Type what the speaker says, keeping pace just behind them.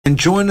and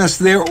join us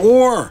there,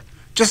 or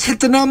just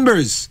hit the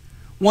numbers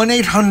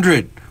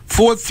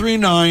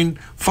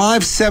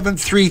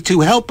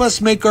 1-800-439-5732. Help us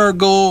make our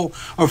goal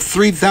of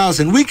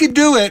 3,000. We could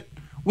do it.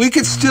 We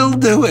could still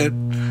do it.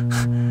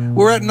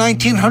 We're at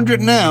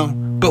 1,900 now,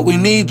 but we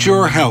need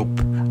your help.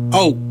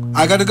 Oh,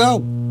 I gotta go.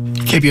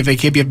 KPFA,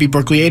 KPFB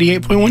Berkeley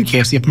 88.1,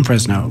 KFCF in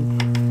Fresno.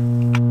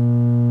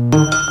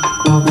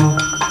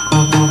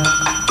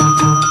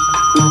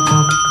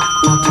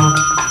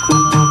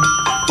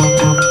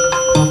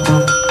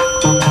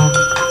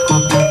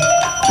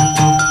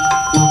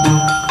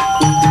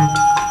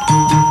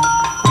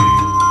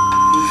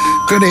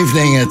 Good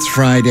evening. It's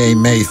Friday,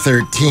 May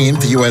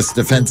 13th. U.S.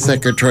 Defense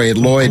Secretary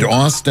Lloyd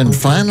Austin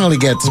finally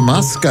gets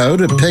Moscow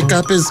to pick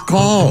up his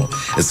call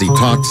as he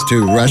talks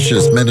to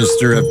Russia's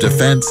Minister of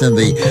Defense in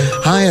the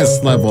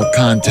highest level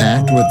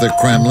contact with the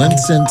Kremlin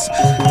since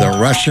the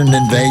Russian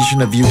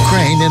invasion of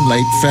Ukraine in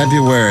late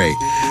February.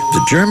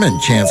 The German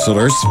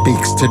Chancellor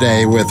speaks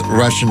today with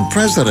Russian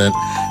President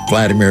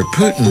Vladimir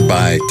Putin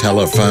by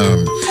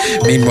telephone.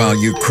 Meanwhile,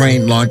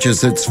 Ukraine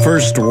launches its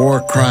first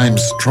war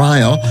crimes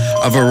trial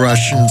of a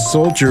Russian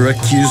soldier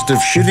accused of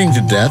shooting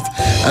to death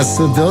a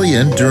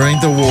civilian during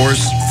the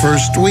war's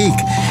first week.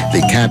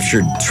 The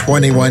captured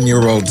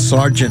 21-year-old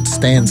sergeant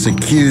stands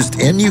accused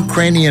in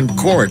Ukrainian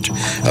court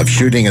of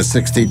shooting a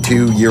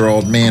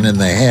 62-year-old man in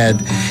the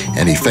head,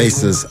 and he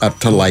faces up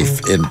to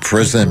life in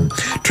prison.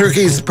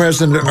 Turkey's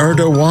President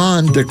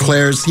Erdogan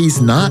declares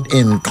he's not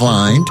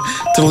inclined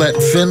to let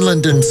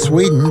Finland and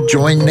Sweden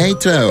join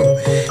NATO,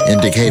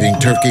 indicating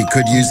Turkey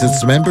could use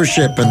its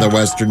membership in the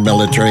Western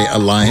Military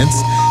Alliance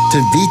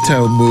to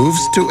veto moves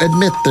to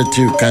admit the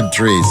two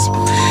countries.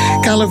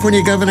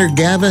 California Governor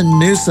Gavin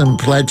Newsom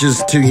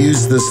pledges to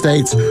use the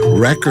state's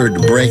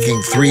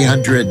record-breaking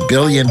 $300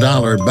 billion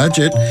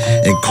budget,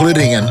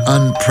 including an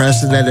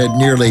unprecedented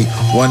nearly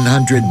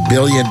 $100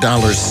 billion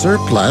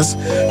surplus,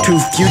 to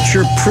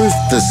future-proof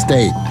the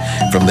state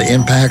from the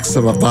impacts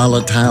of a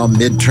volatile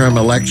midterm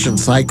election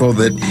cycle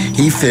that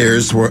he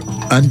fears will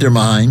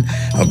undermine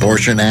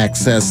abortion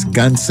access,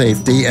 gun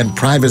safety, and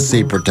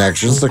privacy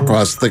protections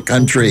across the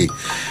country.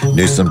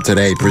 Newsom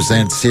today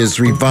presents his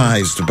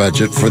revised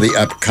budget for the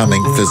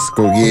upcoming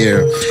fiscal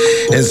year.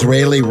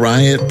 Israeli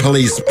riot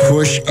police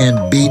push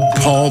and beat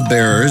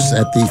pallbearers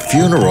at the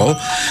funeral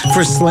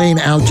for slain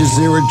Al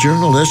Jazeera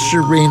journalist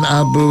Shireen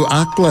Abu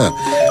Akleh,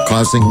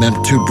 causing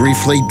them to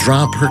briefly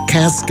drop her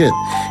casket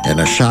in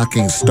a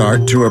shocking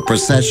start to a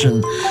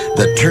procession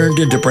that turned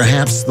into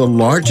perhaps the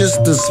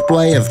largest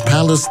display of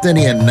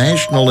Palestinian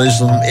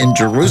nationalism in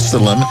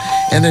Jerusalem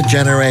in a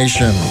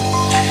generation.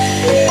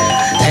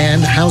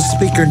 And House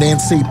Speaker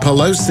Nancy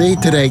Pelosi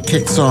today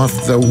kicks off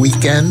the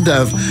weekend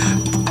of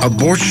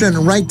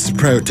abortion rights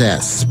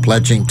protests,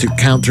 pledging to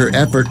counter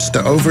efforts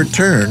to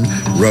overturn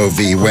Roe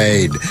v.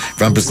 Wade.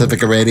 From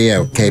Pacifica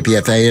Radio,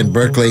 KPFA in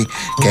Berkeley,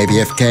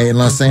 KPFK in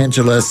Los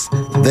Angeles,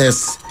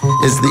 this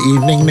is the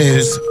Evening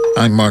News.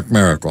 I'm Mark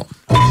Miracle.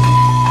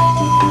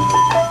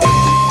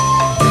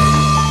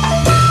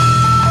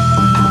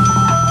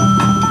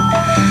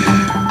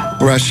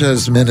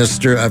 Russia's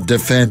Minister of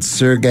Defense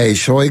Sergei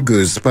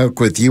Shoigu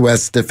spoke with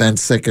U.S.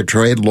 Defense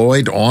Secretary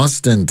Lloyd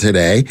Austin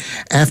today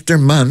after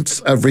months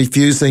of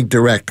refusing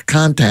direct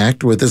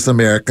contact with his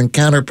American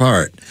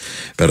counterpart.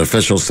 But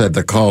officials said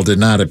the call did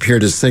not appear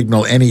to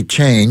signal any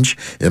change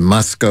in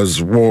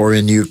Moscow's war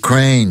in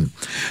Ukraine.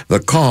 The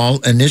call,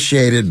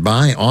 initiated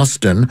by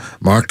Austin,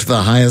 marked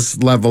the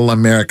highest-level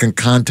American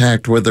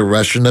contact with a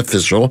Russian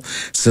official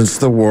since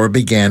the war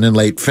began in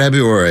late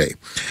February.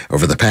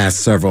 Over the past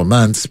several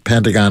months,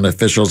 Pentagon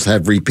officials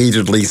have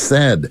repeatedly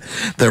said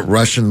that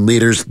Russian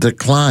leaders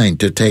declined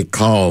to take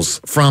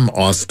calls from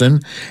Austin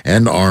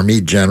and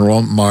Army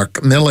General Mark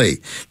Milley,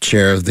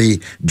 chair of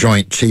the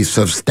Joint Chiefs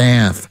of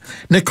Staff.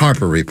 Nick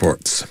Harper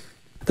reports.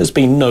 There's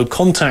been no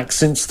contact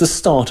since the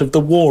start of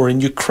the war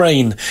in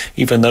Ukraine,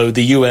 even though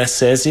the US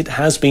says it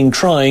has been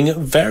trying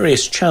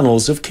various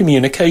channels of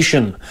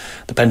communication.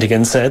 The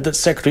Pentagon said that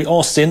Secretary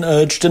Austin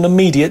urged an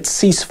immediate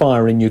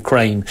ceasefire in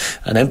Ukraine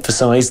and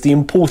emphasized the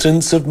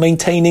importance of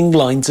maintaining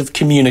lines of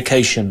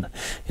communication.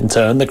 In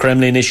turn, the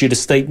Kremlin issued a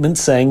statement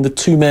saying the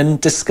two men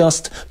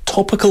discussed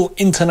topical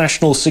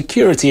international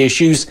security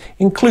issues,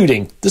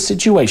 including the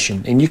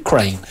situation in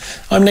Ukraine.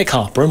 I'm Nick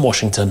Harper in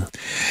Washington.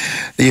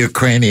 The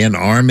Ukrainian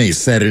army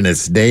said in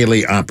its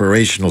daily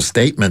operational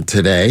statement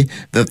today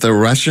that the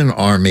Russian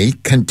army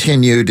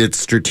continued its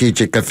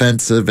strategic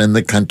offensive in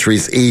the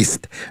country's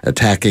east,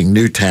 attacking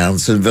new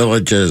towns and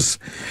villages.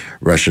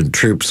 Russian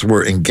troops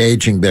were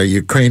engaging their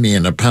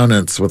Ukrainian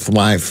opponents with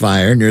live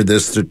fire near the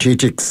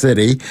strategic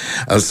city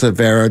of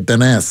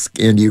Severodonetsk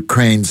in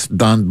Ukraine's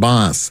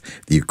Donbass,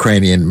 the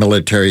Ukrainian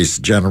military's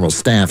general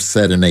staff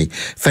said in a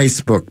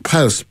Facebook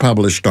post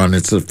published on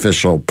its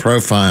official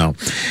profile.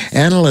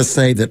 Analysts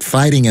say that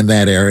fighting in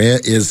that area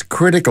is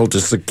critical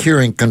to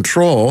securing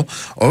control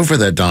over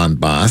the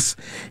Donbass,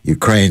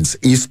 Ukraine's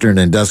eastern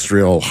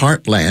industrial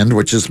heartland,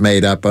 which is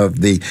made up of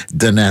the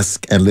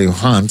Donetsk and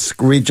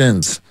Luhansk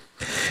regions.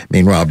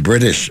 Meanwhile,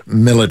 British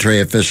military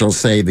officials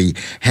say the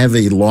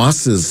heavy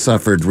losses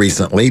suffered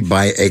recently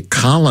by a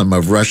column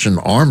of Russian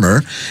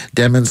armor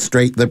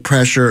demonstrate the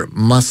pressure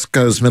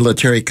Moscow's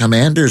military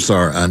commanders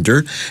are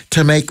under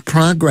to make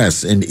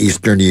progress in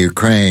eastern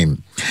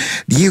Ukraine.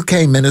 The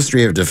UK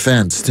Ministry of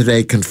Defense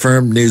today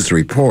confirmed news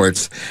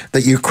reports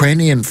that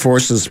Ukrainian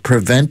forces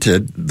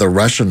prevented the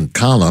Russian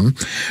column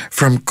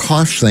from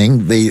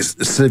crossing the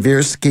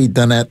Seversky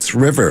Donets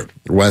River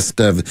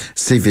west of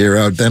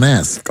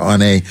Severodonetsk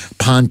on a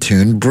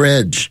pontoon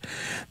bridge.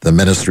 The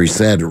ministry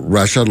said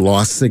Russia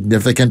lost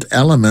significant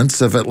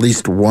elements of at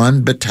least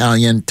one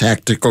battalion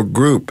tactical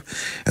group,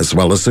 as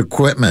well as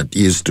equipment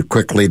used to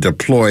quickly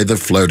deploy the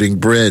floating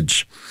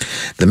bridge.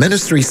 The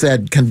ministry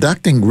said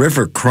conducting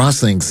river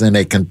crossings in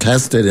a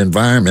contested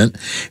environment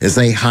is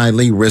a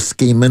highly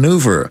risky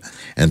maneuver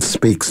and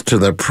speaks to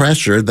the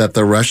pressure that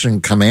the Russian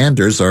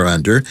commanders are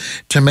under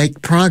to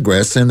make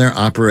progress in their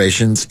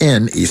operations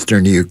in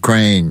eastern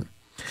Ukraine.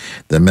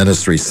 The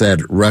ministry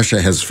said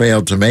Russia has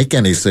failed to make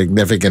any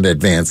significant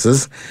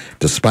advances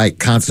despite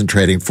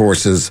concentrating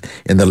forces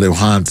in the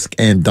Luhansk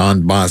and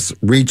Donbas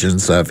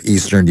regions of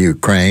eastern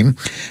Ukraine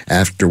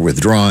after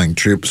withdrawing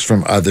troops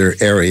from other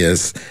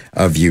areas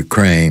of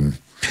Ukraine.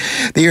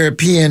 The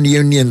European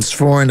Union's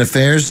foreign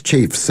affairs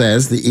chief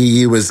says the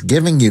EU is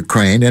giving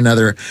Ukraine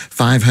another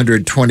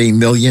 $520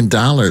 million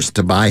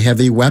to buy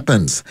heavy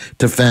weapons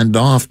to fend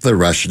off the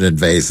Russian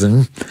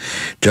invasion.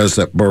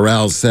 Josep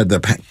Borrell said the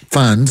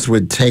funds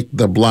would take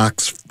the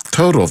bloc's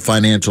total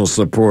financial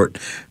support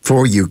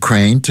for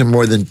Ukraine to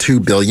more than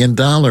 $2 billion.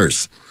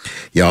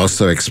 He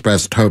also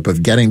expressed hope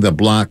of getting the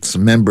bloc's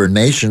member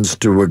nations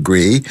to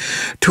agree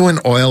to an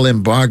oil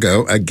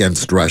embargo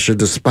against Russia,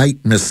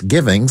 despite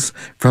misgivings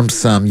from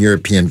some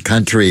European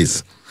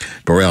countries.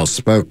 Borrell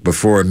spoke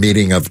before a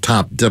meeting of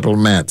top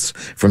diplomats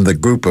from the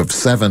group of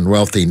 7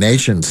 wealthy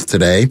nations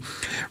today.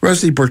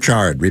 Rosie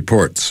Burchard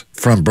reports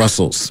from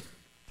Brussels.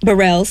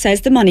 Borrell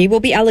says the money will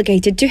be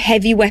allocated to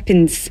heavy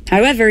weapons.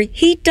 However,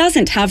 he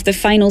doesn't have the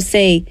final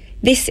say.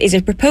 This is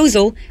a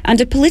proposal,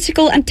 and a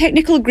political and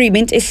technical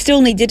agreement is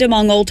still needed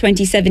among all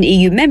 27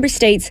 EU member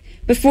states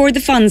before the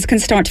funds can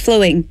start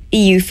flowing.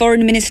 EU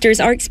foreign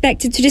ministers are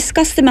expected to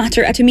discuss the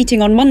matter at a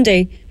meeting on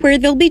Monday, where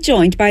they'll be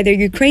joined by their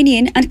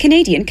Ukrainian and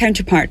Canadian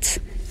counterparts.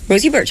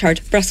 Rosie Burchard,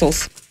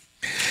 Brussels.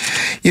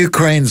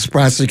 Ukraine's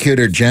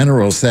prosecutor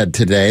general said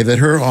today that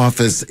her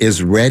office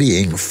is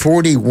readying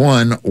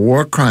 41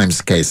 war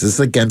crimes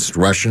cases against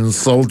Russian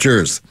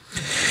soldiers.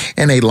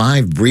 In a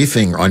live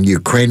briefing on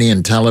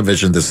Ukrainian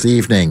television this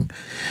evening,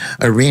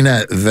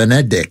 Irina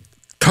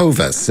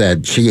Venediktova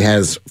said she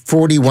has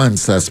 41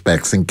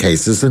 suspects in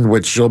cases in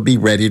which she'll be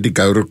ready to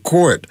go to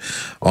court,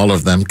 all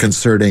of them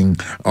concerning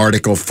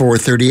Article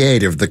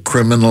 438 of the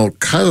Criminal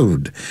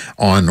Code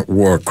on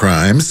war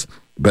crimes.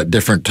 But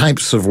different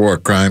types of war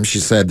crimes. She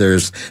said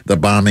there's the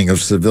bombing of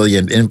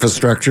civilian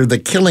infrastructure, the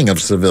killing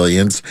of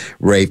civilians,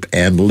 rape,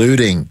 and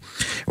looting.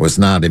 It was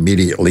not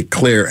immediately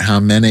clear how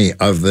many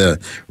of the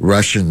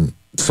Russian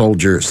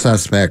soldier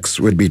suspects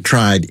would be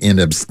tried in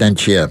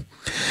absentia.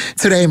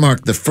 Today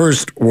marked the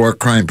first war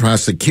crime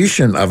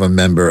prosecution of a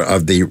member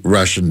of the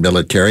Russian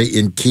military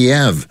in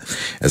Kiev,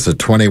 as a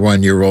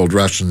 21-year-old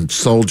Russian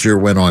soldier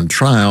went on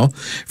trial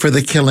for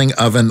the killing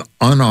of an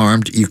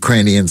unarmed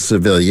Ukrainian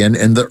civilian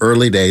in the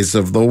early days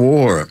of the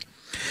war.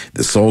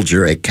 The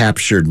soldier, a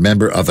captured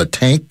member of a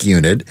tank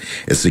unit,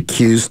 is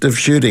accused of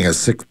shooting a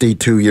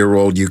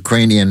 62-year-old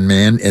Ukrainian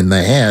man in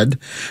the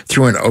head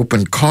through an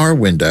open car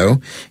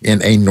window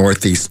in a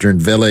northeastern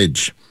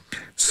village.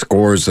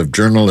 Scores of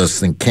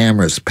journalists and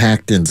cameras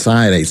packed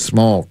inside a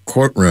small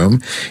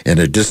courtroom in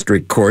a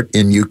district court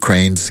in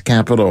Ukraine's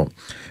capital,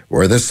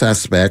 where the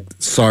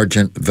suspect,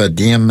 Sergeant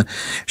Vadim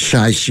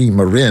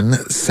Shyshimarin,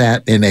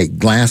 sat in a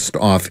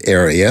glassed-off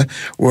area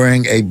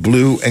wearing a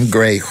blue and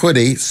gray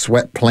hoodie,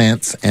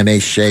 sweatpants, and a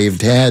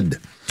shaved head.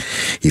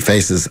 He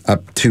faces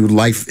up to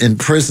life in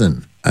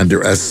prison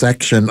under a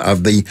section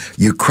of the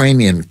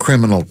Ukrainian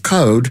Criminal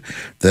Code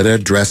that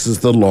addresses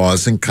the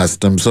laws and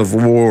customs of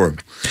war.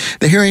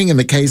 The hearing in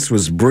the case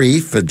was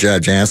brief. A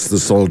judge asked the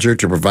soldier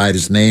to provide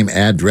his name,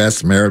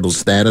 address, marital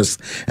status,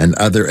 and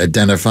other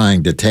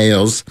identifying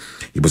details.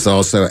 He was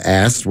also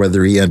asked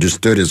whether he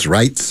understood his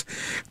rights,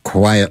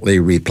 quietly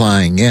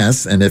replying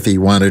yes, and if he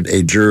wanted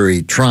a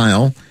jury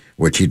trial,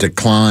 which he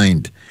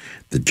declined.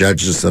 The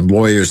judges and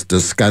lawyers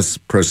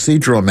discussed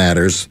procedural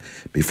matters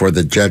before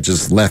the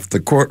judges left the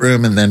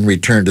courtroom and then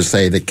returned to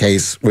say the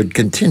case would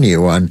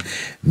continue on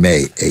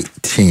May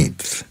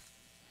 18th.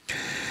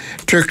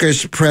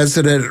 Turkish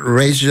President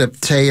Recep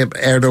Tayyip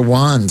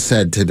Erdogan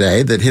said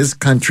today that his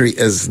country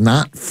is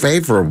not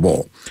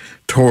favorable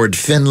toward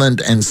Finland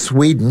and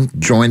Sweden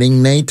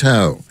joining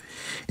NATO,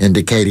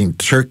 indicating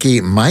Turkey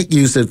might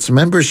use its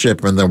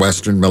membership in the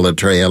Western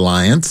Military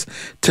Alliance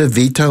to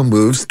veto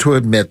moves to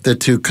admit the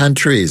two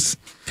countries.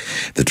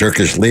 The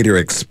Turkish leader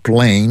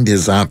explained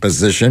his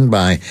opposition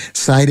by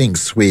citing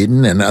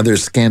Sweden and other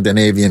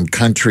Scandinavian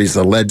countries'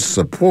 alleged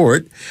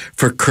support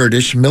for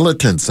Kurdish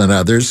militants and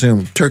others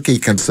whom Turkey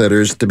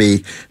considers to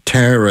be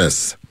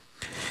terrorists.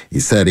 He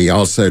said he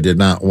also did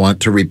not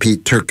want to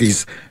repeat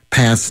Turkey's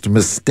past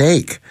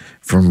mistake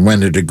from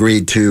when it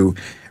agreed to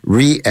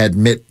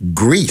readmit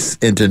Greece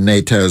into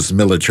NATO's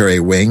military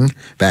wing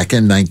back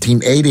in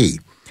 1980.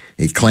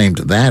 He claimed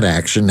that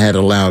action had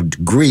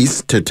allowed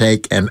Greece to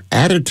take an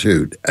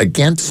attitude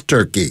against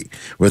Turkey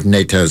with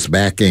NATO's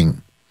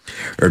backing.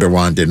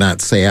 Erdogan did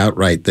not say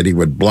outright that he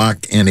would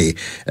block any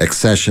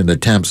accession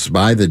attempts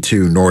by the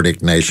two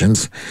Nordic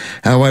nations.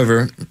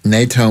 However,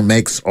 NATO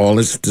makes all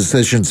its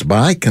decisions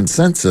by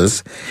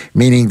consensus,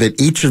 meaning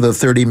that each of the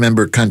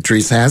 30-member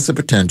countries has the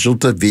potential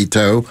to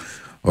veto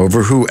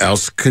over who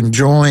else can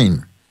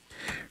join.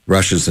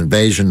 Russia's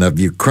invasion of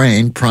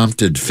Ukraine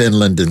prompted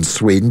Finland and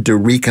Sweden to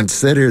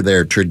reconsider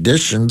their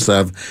traditions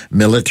of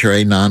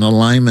military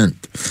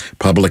non-alignment.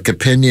 Public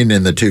opinion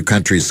in the two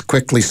countries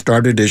quickly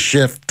started to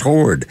shift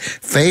toward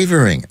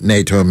favoring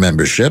NATO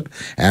membership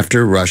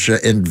after Russia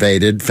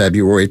invaded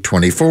February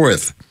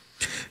 24th.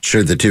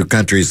 Should the two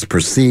countries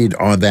proceed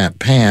on that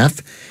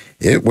path,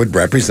 it would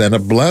represent a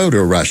blow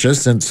to Russia,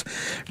 since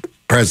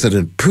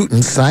President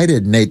Putin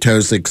cited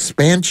NATO's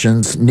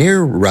expansions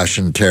near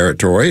Russian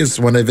territory as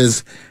one of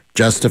his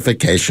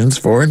justifications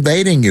for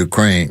invading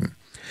Ukraine.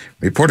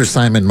 Reporter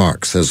Simon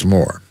Marks has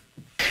more.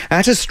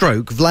 At a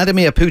stroke,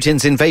 Vladimir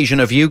Putin's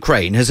invasion of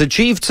Ukraine has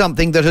achieved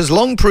something that has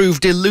long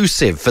proved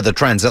elusive for the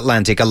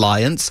transatlantic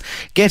alliance,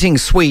 getting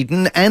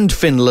Sweden and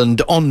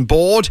Finland on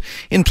board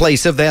in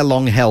place of their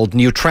long-held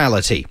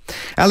neutrality.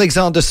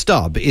 Alexander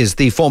Stubb is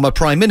the former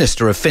Prime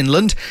Minister of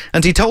Finland,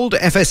 and he told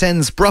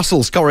FSN's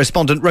Brussels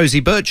correspondent Rosie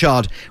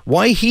Burchard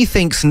why he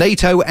thinks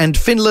NATO and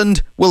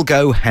Finland will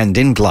go hand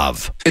in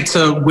glove. It's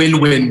a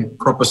win-win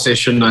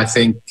proposition, I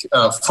think,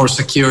 for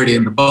security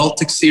in the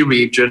Baltic Sea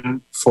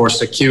region, for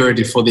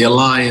security for the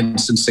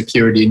alliance and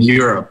security in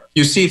Europe.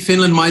 You see,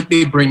 Finland might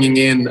be bringing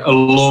in a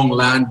long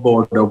land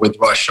border with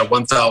Russia,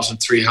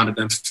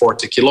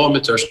 1,340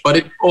 kilometers, but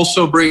it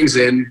also brings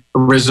in a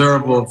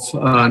reserve of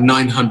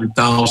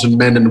 900,000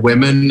 men and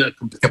women, a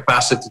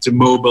capacity to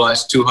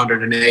mobilize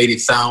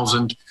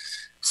 280,000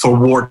 for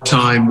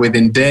wartime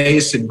within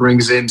days. It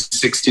brings in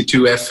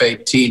 62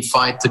 F-18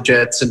 fighter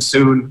jets and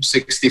soon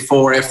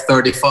 64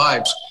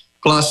 F-35s.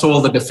 Plus all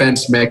the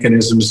defense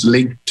mechanisms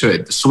linked to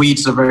it. The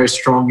Swedes are very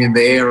strong in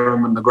the air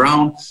and on the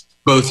ground.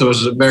 Both of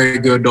us are very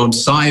good on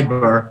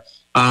cyber.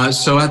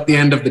 So at the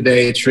end of the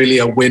day, it's really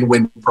a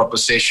win-win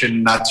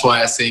proposition. That's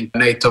why I think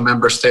NATO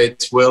member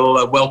states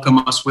will welcome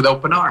us with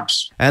open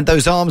arms. And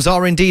those arms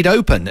are indeed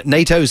open.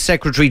 NATO's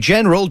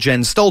Secretary-General,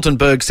 Jens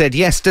Stoltenberg, said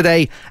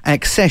yesterday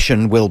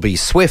accession will be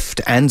swift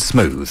and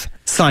smooth.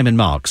 Simon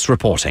Marks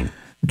reporting.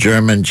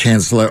 German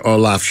Chancellor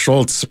Olaf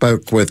Scholz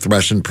spoke with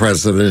Russian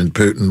President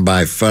Putin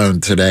by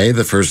phone today,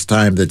 the first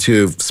time the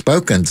two have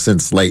spoken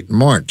since late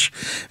March.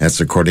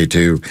 That's according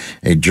to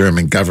a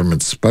German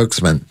government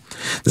spokesman.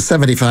 The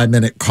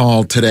 75-minute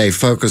call today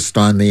focused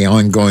on the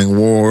ongoing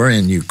war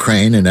in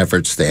Ukraine and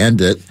efforts to end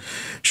it.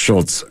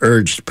 Scholz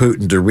urged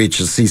Putin to reach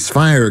a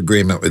ceasefire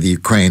agreement with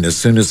Ukraine as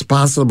soon as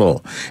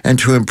possible and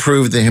to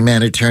improve the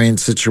humanitarian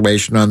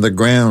situation on the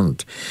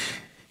ground.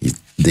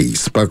 The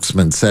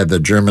spokesman said the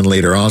German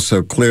leader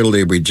also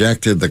clearly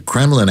rejected the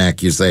Kremlin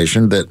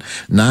accusation that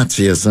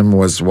Nazism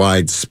was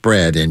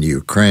widespread in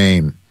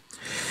Ukraine.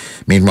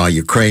 Meanwhile,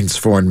 Ukraine's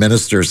foreign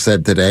minister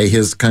said today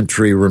his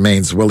country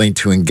remains willing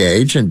to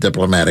engage in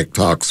diplomatic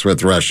talks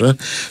with Russia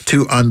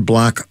to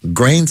unblock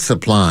grain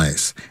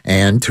supplies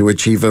and to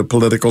achieve a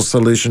political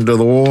solution to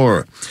the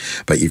war.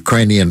 But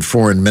Ukrainian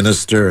Foreign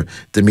Minister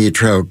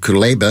Dmytro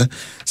Kuleba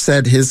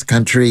said his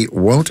country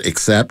won't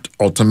accept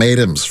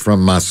ultimatums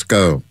from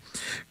Moscow.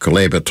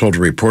 Kuleba told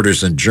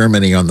reporters in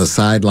Germany on the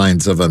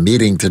sidelines of a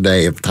meeting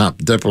today of top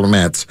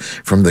diplomats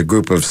from the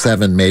group of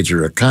 7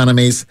 major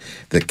economies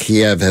that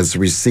Kiev has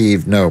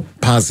received no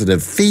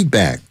positive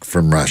feedback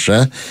from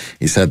Russia.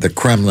 He said the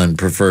Kremlin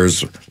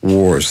prefers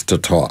wars to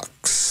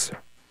talks.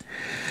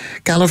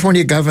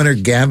 California Governor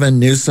Gavin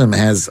Newsom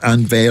has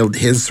unveiled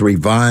his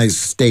revised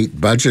state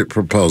budget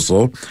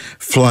proposal,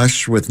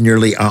 flush with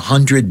nearly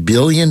 $100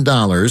 billion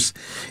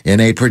in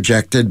a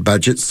projected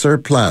budget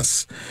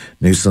surplus.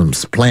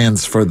 Newsom's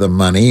plans for the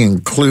money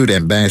include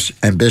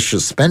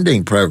ambitious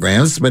spending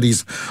programs, but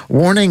he's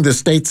warning the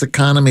state's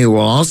economy will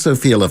also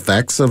feel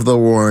effects of the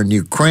war in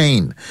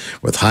Ukraine,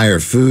 with higher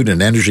food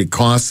and energy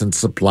costs and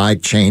supply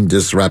chain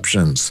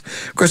disruptions.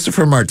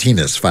 Christopher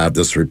Martinez filed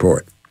this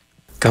report.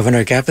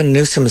 Governor Gavin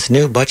Newsom's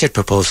new budget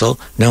proposal,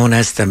 known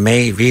as the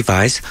May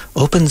Revise,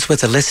 opens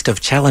with a list of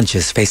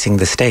challenges facing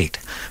the state,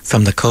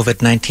 from the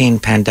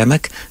COVID-19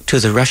 pandemic to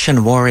the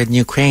Russian war in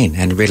Ukraine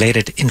and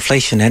related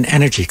inflation and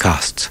energy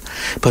costs.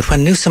 But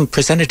when Newsom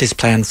presented his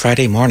plan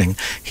Friday morning,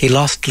 he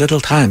lost little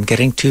time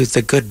getting to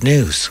the good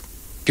news.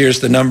 Here's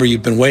the number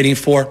you've been waiting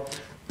for,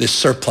 this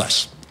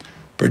surplus.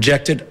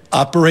 Projected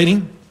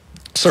operating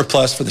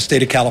surplus for the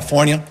state of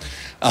California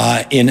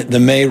in the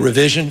May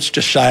revisions,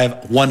 just shy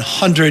of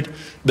 $100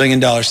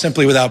 billion,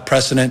 simply without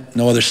precedent.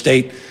 No other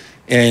state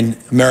in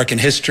American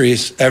history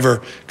has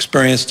ever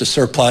experienced a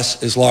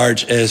surplus as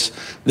large as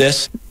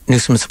this.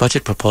 Newsom's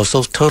budget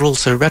proposal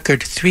totals a record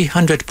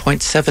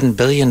 $300.7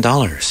 billion,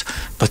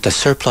 but the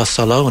surplus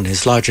alone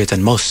is larger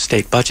than most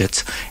state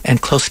budgets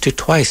and close to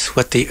twice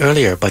what the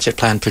earlier budget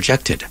plan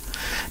projected.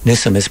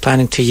 Newsom is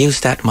planning to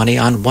use that money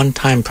on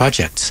one-time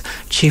projects,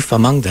 chief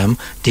among them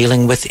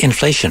dealing with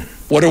inflation.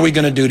 What are we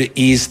going to do to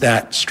ease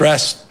that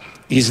stress,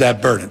 ease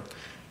that burden?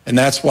 And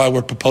that's why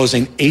we're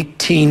proposing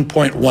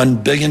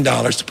 $18.1 billion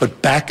to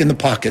put back in the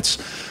pockets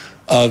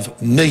of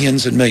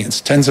millions and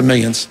millions, tens of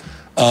millions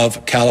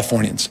of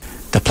Californians.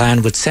 The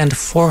plan would send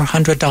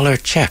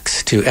 $400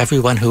 checks to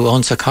everyone who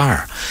owns a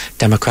car.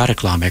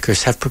 Democratic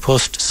lawmakers have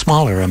proposed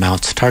smaller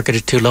amounts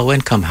targeted to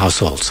low-income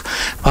households,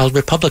 while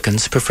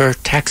Republicans prefer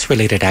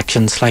tax-related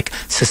actions like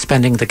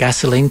suspending the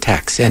gasoline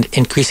tax and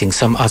increasing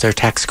some other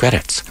tax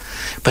credits.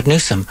 But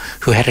Newsom,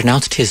 who had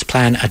announced his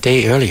plan a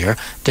day earlier,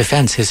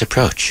 defends his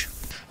approach.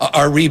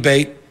 Our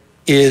rebate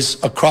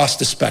is across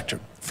the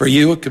spectrum. For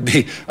you, it could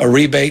be a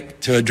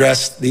rebate to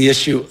address the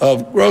issue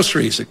of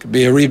groceries. It could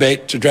be a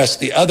rebate to address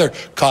the other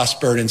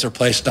cost burdens are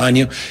placed on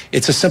you.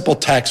 It's a simple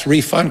tax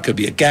refund. It could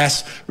be a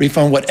gas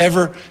refund.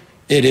 Whatever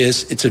it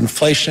is, it's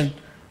inflation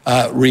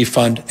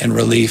refund and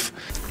relief.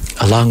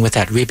 Along with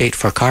that rebate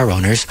for car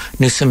owners,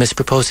 Newsom is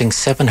proposing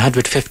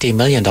 $750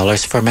 million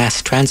for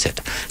mass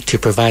transit to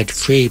provide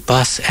free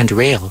bus and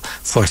rail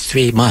for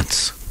 3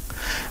 months.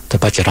 The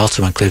budget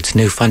also includes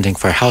new funding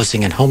for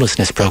housing and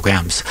homelessness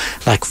programs,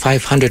 like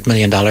 $500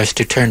 million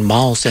to turn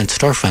malls and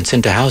storefronts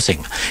into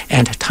housing,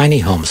 and tiny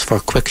homes for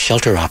quick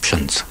shelter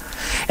options.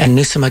 And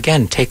Newsom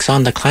again takes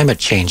on the climate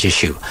change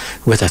issue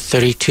with a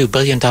 $32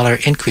 billion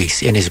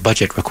increase in his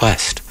budget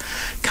request.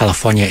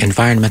 California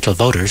Environmental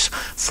Voters,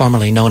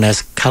 formerly known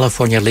as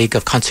California League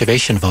of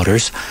Conservation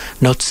Voters,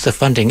 notes the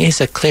funding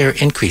is a clear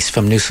increase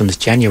from Newsom's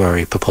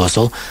January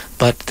proposal,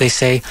 but they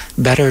say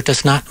better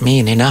does not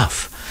mean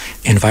enough.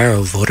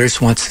 Enviro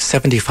Voters wants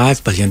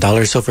 $75 billion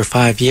over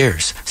 5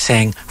 years,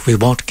 saying we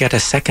won't get a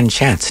second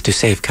chance to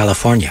save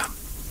California.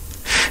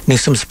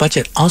 Newsom's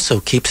budget also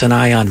keeps an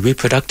eye on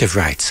reproductive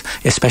rights,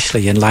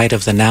 especially in light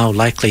of the now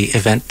likely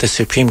event the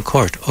Supreme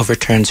Court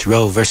overturns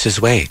Roe v.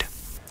 Wade.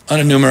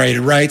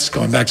 Unenumerated rights,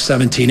 going back to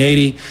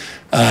 1780.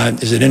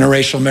 Is it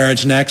interracial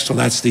marriage next? Well,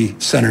 that's the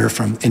senator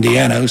from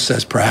Indiana who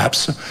says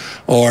perhaps.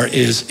 Or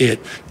is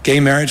it gay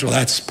marriage? Well,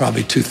 that's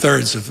probably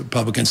 2/3 of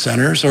Republican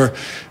senators. Or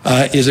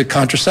is it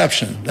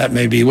contraception? That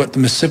may be what the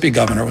Mississippi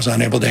governor was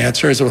unable to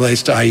answer as it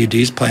relates to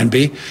IUDs, Plan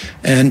B,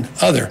 and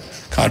other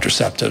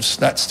contraceptives.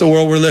 That's the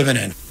world we're living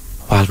in.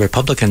 While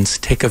Republicans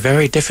take a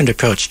very different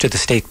approach to the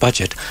state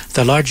budget,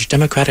 the large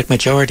Democratic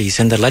majorities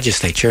in the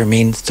legislature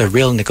means the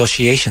real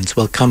negotiations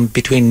will come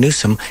between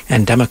Newsom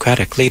and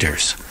Democratic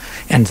leaders.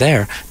 And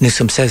there,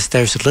 Newsom says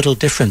there's little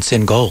difference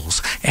in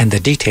goals, and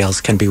the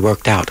details can be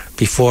worked out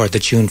before the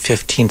June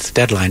 15th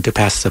deadline to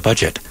pass the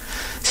budget.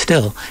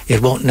 Still,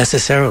 it won't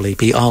necessarily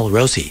be all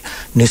rosy.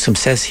 Newsom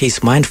says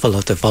he's mindful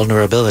of the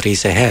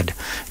vulnerabilities ahead,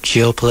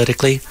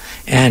 geopolitically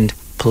and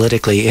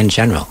politically in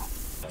general.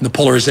 The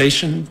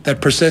polarization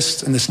that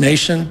persists in this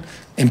nation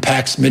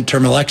impacts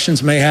midterm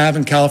elections may have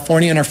in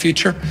California in our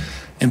future,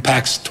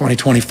 impacts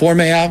 2024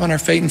 may have on our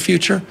fate and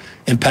future,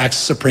 impacts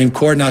the Supreme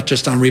Court not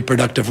just on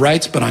reproductive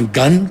rights, but on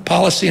gun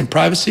policy and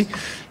privacy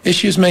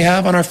issues may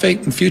have on our fate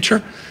and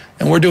future.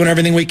 And we're doing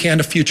everything we can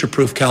to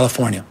future-proof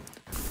California.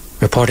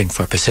 Reporting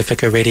for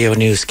Pacifica Radio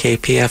News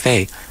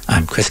KPFA,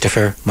 I'm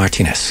Christopher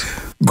Martinez.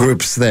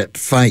 Groups that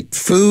fight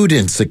food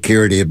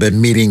insecurity have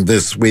been meeting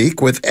this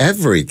week with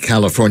every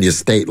California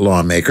state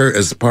lawmaker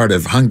as part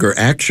of Hunger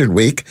Action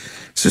Week.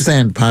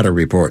 Suzanne Potter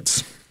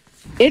reports.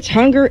 It's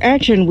Hunger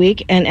Action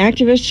Week, and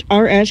activists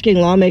are asking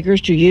lawmakers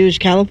to use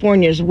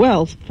California's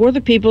wealth for the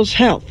people's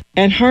health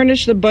and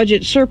harness the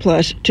budget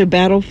surplus to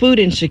battle food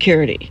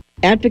insecurity.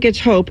 Advocates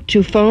hope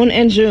to phone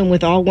and Zoom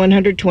with all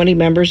 120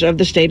 members of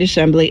the State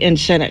Assembly and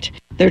Senate.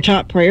 Their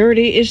top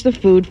priority is the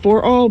Food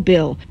for All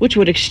bill, which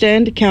would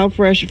extend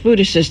CalFresh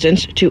food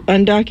assistance to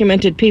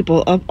undocumented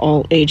people of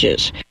all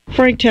ages.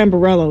 Frank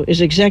Tamburello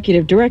is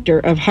Executive Director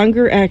of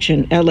Hunger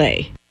Action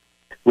LA.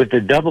 With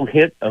the double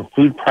hit of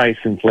food price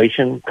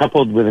inflation,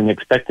 coupled with an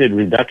expected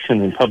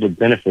reduction in public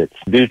benefits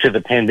due to the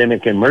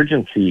pandemic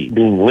emergency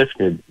being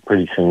lifted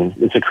pretty soon,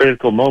 it's a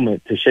critical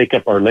moment to shake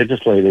up our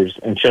legislators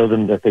and show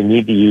them that they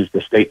need to use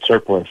the state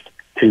surplus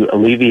to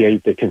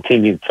alleviate the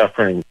continued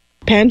suffering.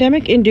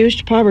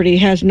 Pandemic-induced poverty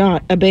has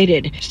not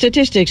abated.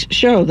 Statistics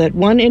show that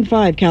 1 in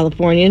 5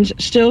 Californians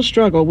still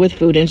struggle with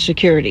food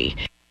insecurity.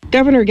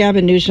 Governor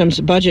Gavin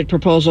Newsom's budget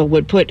proposal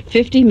would put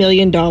 $50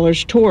 million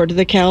toward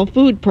the Cal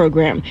Food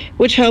Program,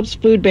 which helps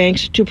food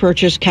banks to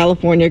purchase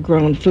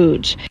California-grown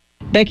foods.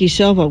 Becky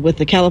Silva with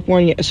the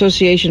California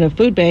Association of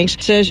Food Banks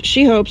says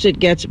she hopes it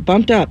gets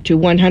bumped up to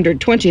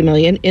 $120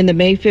 million in the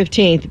May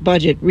 15th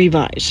budget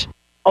revise.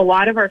 A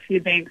lot of our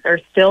food banks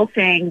are still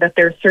saying that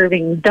they're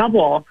serving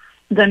double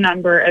the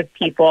number of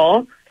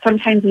people,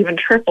 sometimes even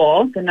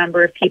triple the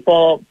number of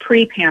people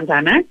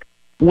pre-pandemic.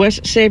 Wes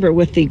Saber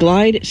with the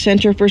Glide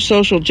Center for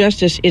Social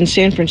Justice in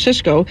San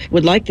Francisco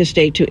would like the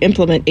state to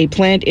implement a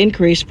planned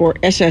increase for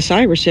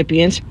SSI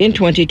recipients in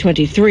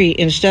 2023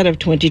 instead of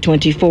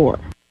 2024.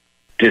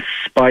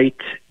 Despite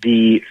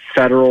the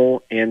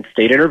federal and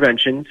state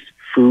interventions,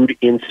 food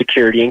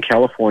insecurity in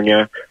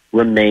California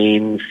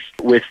remains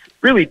with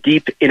really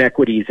deep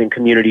inequities in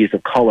communities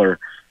of color.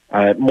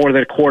 More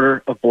than a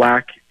quarter of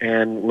Black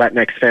and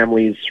Latinx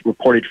families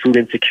reported food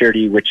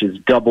insecurity, which is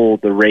double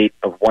the rate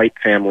of white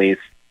families.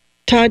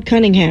 Todd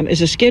Cunningham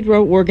is a Skid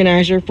Row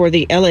organizer for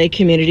the LA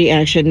Community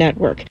Action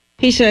Network.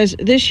 He says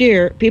this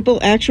year, people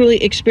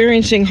actually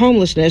experiencing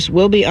homelessness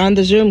will be on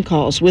the Zoom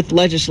calls with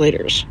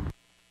legislators.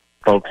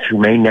 Folks who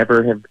may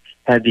never have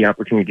had the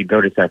opportunity to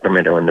go to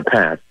Sacramento in the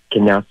past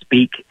can now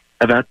speak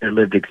about their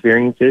lived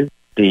experiences.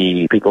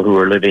 The people who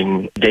are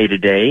living day to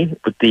day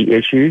with the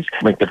issues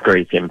make the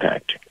greatest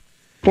impact.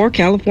 For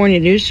California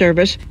News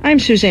Service, I'm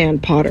Suzanne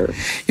Potter.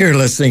 You're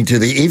listening to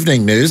the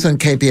evening news on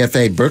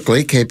KPFA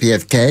Berkeley,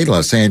 KPFK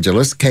Los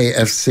Angeles,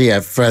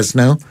 KFCF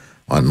Fresno,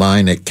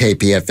 online at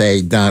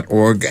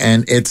kpfa.org,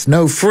 and it's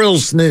No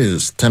Frills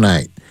News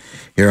tonight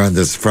here on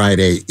this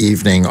Friday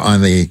evening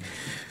on the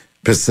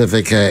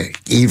Pacifica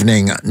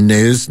Evening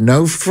News.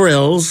 No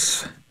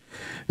frills,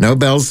 no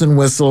bells and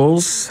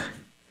whistles.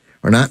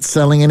 We're not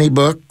selling any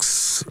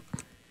books.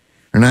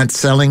 We're not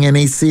selling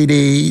any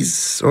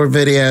CDs or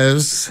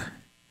videos.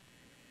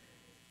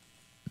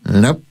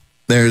 Nope.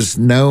 There's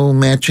no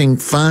matching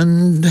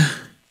fund.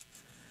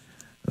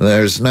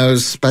 There's no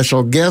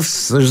special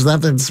gifts. There's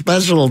nothing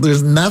special.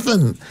 There's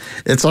nothing.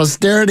 It's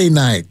austerity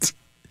night.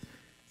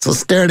 It's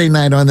austerity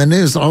night on the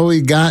news. All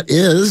we got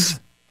is,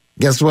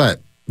 guess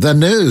what? The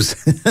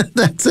news.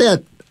 That's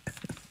it.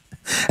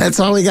 That's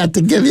all we got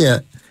to give you.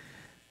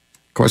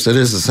 Of course, it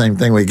is the same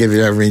thing we give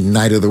you every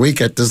night of the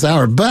week at this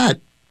hour. But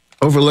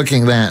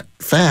overlooking that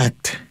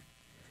fact,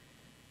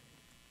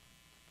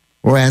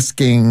 we're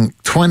asking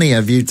 20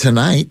 of you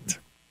tonight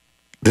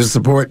to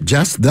support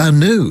Just the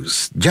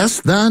News.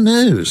 Just the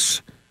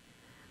News.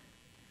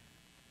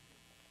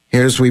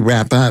 Here's we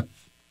wrap up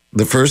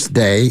the first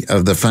day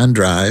of the fund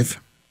drive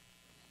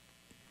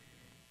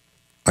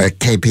at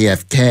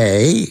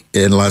KPFK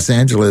in Los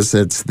Angeles.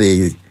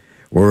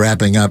 We're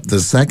wrapping up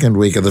the second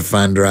week of the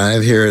fund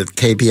drive here at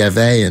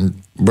KPFA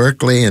in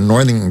Berkeley and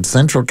Northern and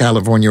Central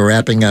California. We're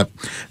wrapping up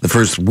the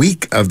first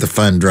week of the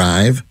fund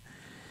drive.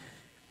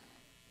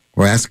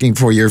 We're asking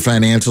for your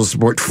financial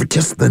support for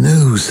Just the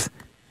News.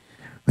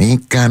 We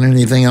ain't got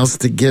anything else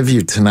to give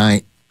you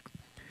tonight.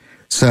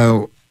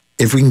 So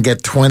if we can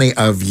get 20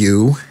 of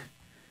you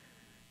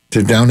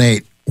to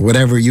donate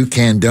whatever you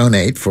can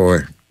donate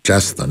for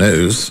Just the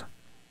News,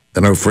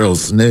 the No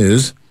Frills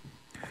News,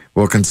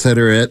 we'll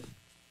consider it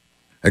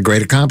a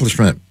great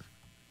accomplishment.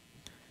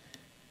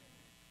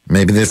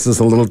 Maybe this is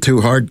a little too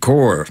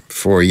hardcore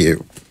for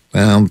you.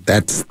 Well,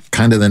 that's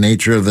kind of the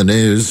nature of the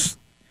news.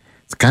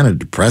 It's kind of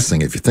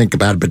depressing if you think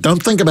about it, but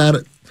don't think about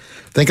it.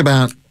 Think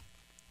about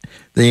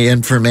the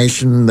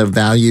information, the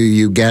value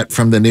you get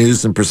from the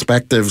news and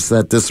perspectives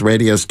that this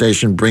radio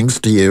station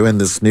brings to you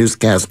and this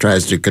newscast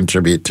tries to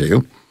contribute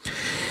to.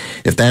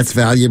 If that's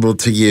valuable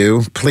to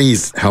you,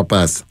 please help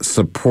us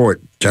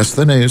support Just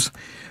the News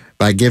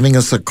by giving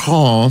us a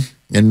call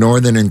in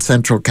Northern and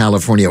Central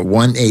California at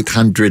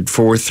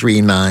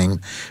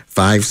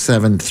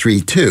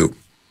 1-800-439-5732.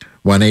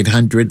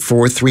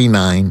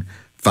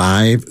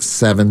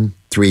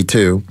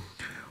 1-800-439-5732.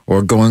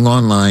 Or going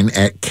online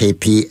at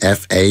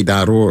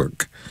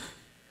kpfa.org.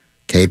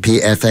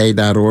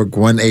 kpfa.org,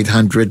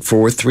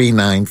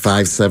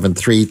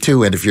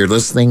 1-800-439-5732. And if you're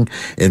listening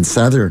in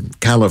Southern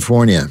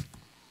California,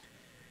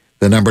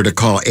 the number to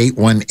call,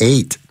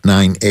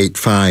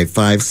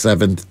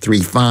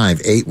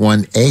 818-985-5735,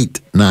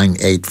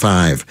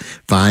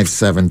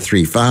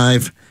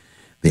 818-985-5735.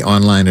 The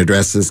online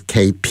address is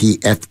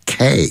kpfk.org,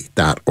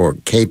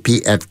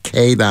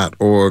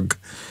 kpfk.org.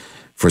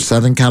 For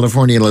Southern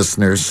California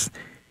listeners,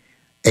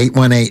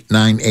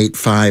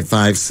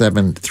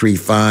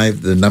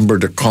 818-985-5735, the number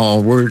to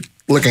call. We're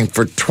looking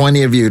for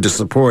 20 of you to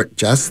support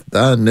Just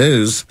the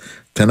News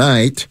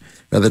tonight.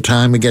 By the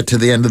time we get to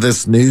the end of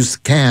this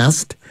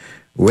newscast,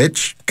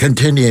 which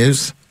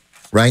continues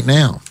right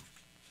now.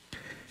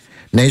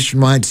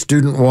 Nationwide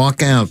student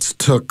walkouts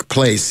took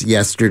place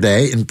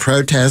yesterday in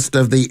protest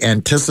of the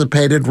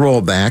anticipated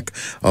rollback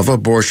of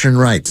abortion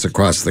rights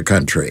across the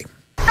country.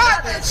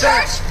 Not the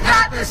church,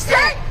 not the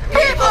state,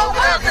 people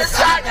will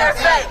decide their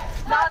fate.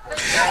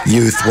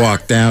 Youth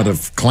walked out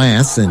of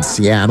class in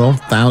Seattle.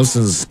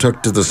 Thousands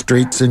took to the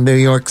streets in New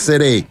York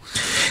City.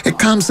 It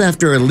comes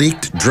after a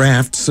leaked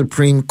draft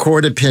Supreme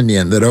Court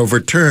opinion that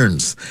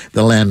overturns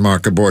the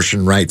landmark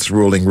abortion rights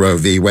ruling Roe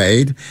v.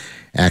 Wade.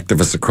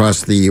 Activists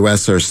across the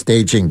U.S. are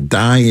staging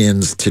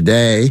die-ins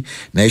today.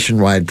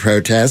 Nationwide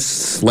protests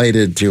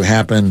slated to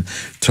happen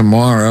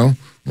tomorrow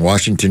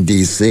Washington,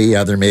 D.C.,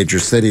 other major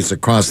cities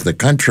across the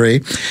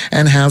country,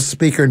 and House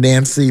Speaker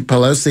Nancy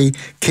Pelosi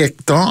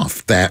kicked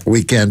off that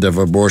weekend of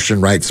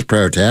abortion rights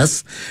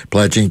protests,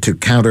 pledging to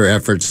counter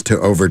efforts to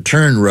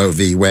overturn Roe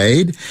v.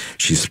 Wade.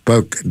 She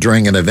spoke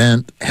during an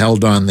event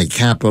held on the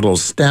Capitol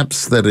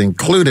steps that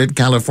included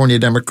California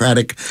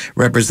Democratic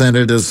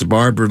Representatives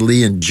Barbara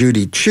Lee and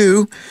Judy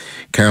Chu,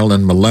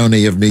 Carolyn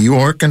Maloney of New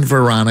York, and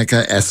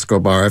Veronica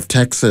Escobar of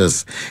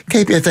Texas.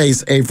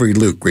 KPFA's Avery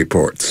Luke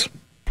reports.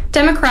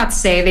 Democrats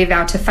say they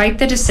vow to fight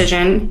the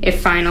decision,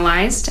 if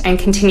finalized, and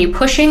continue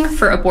pushing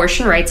for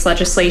abortion rights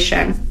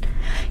legislation.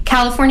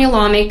 California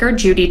lawmaker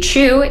Judy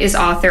Chu is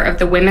author of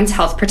the Women's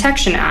Health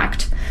Protection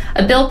Act,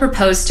 a bill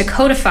proposed to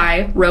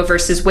codify Roe v.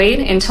 Wade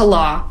into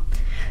law.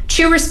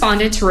 Chu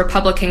responded to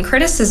Republican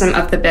criticism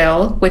of the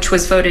bill, which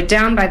was voted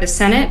down by the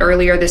Senate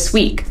earlier this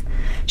week.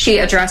 She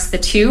addressed the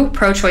two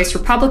pro-choice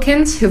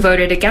Republicans who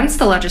voted against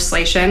the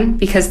legislation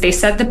because they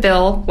said the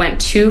bill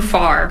went too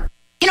far.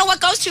 You know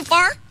what goes too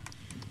far?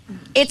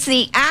 It's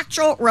the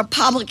actual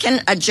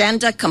Republican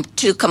agenda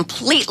to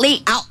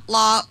completely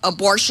outlaw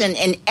abortion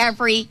in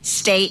every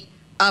state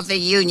of the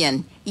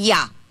union.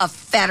 Yeah, a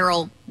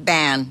federal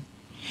ban.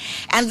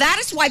 And that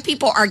is why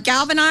people are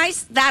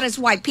galvanized. That is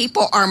why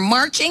people are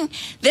marching.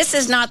 This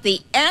is not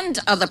the end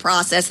of the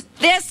process.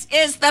 This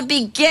is the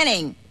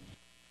beginning.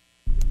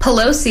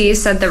 Pelosi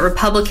said that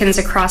Republicans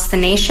across the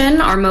nation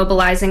are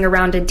mobilizing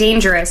around a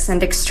dangerous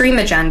and extreme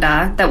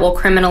agenda that will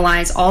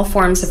criminalize all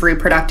forms of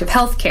reproductive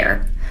health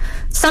care.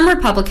 Some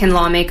Republican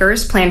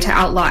lawmakers plan to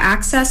outlaw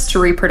access to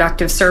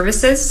reproductive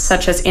services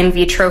such as in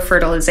vitro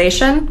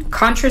fertilization,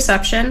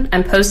 contraception,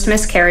 and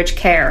post-miscarriage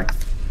care.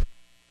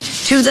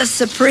 To the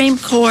Supreme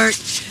Court,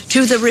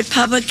 to the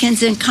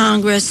Republicans in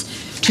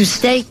Congress, to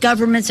state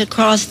governments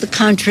across the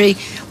country,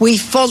 we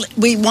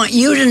want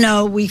you to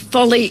know we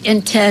fully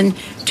intend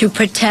to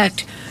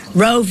protect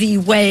Roe v.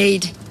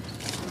 Wade,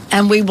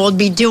 and we will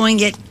be doing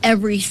it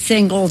every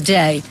single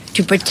day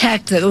to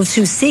protect those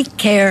who seek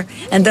care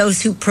and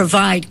those who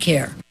provide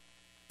care.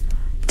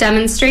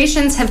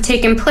 Demonstrations have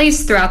taken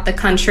place throughout the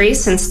country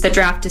since the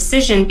draft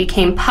decision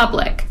became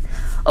public.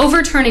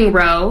 Overturning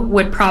Roe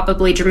would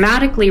probably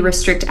dramatically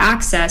restrict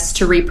access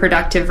to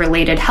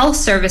reproductive-related health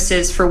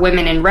services for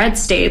women in red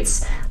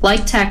states,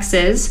 like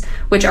Texas,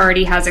 which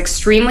already has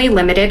extremely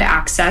limited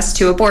access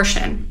to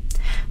abortion.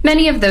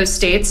 Many of those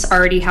states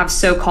already have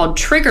so-called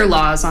trigger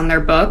laws on their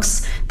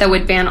books that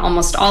would ban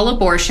almost all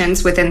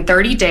abortions within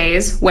 30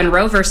 days when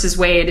Roe v.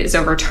 Wade is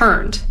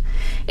overturned.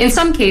 In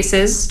some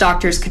cases,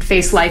 doctors could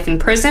face life in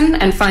prison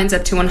and fines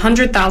up to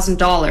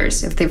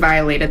 $100,000 if they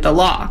violated the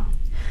law.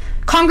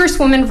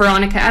 Congresswoman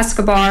Veronica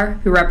Escobar,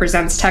 who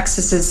represents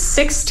Texas's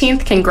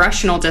 16th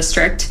congressional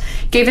district,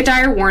 gave a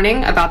dire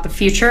warning about the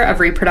future of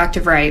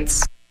reproductive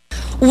rights.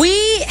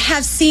 We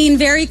have seen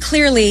very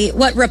clearly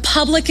what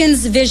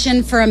Republicans'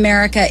 vision for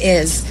America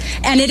is,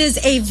 and it is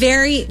a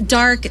very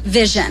dark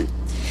vision.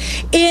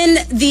 In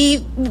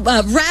the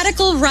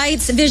radical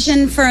rights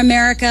vision for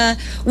America,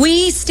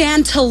 we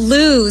stand to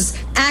lose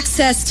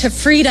access to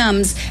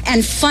freedoms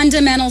and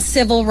fundamental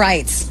civil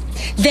rights.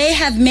 They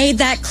have made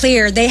that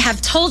clear. They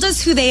have told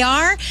us who they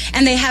are,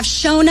 and they have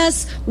shown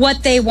us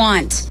what they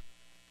want.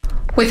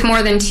 With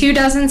more than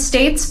 24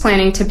 states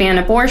planning to ban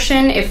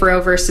abortion if Roe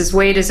v.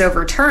 Wade is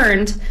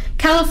overturned,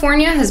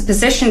 California has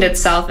positioned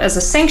itself as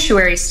a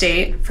sanctuary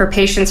state for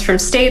patients from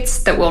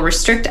states that will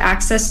restrict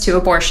access to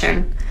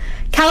abortion.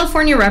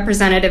 California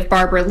Representative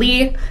Barbara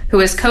Lee, who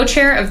is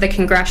co-chair of the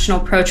Congressional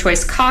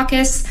Pro-Choice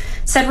Caucus,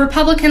 said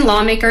Republican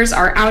lawmakers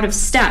are out of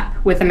step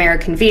with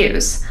American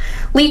views.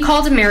 Lee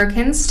called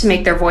Americans to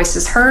make their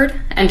voices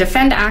heard and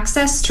defend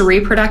access to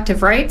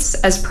reproductive rights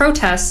as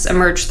protests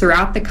emerge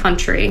throughout the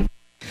country.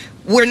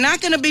 We're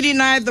not going to be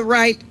denied the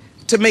right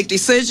to make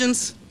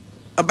decisions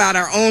about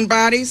our own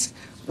bodies.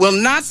 We'll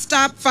not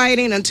stop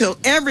fighting until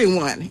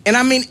everyone, and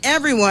I mean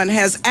everyone,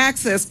 has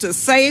access to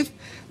safe,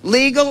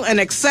 legal,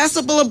 and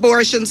accessible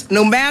abortions,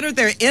 no matter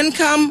their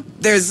income,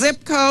 their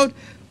zip code,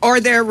 or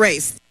their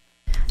race.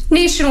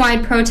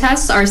 Nationwide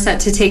protests are set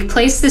to take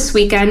place this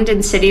weekend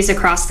in cities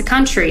across the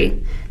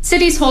country.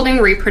 Cities holding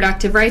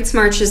reproductive rights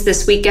marches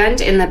this weekend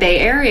in the Bay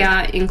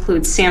Area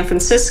include San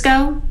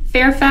Francisco,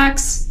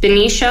 Fairfax,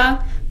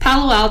 Benicia,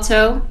 Palo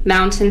Alto,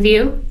 Mountain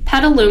View,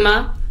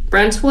 Petaluma,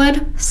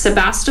 Brentwood,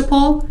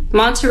 Sebastopol,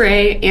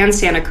 Monterey, and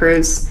Santa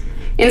Cruz.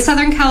 In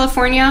Southern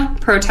California,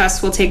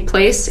 protests will take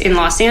place in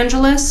Los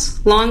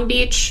Angeles, Long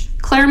Beach,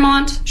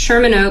 Claremont,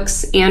 Sherman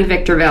Oaks, and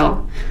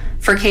Victorville.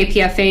 For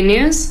KPFA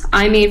News,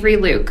 I'm Avery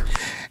Luke.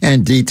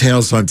 And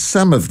details on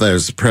some of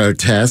those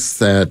protests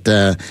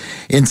that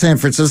in San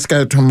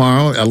Francisco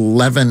tomorrow,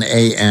 11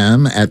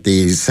 a.m. at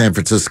the San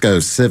Francisco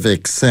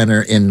Civic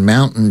Center in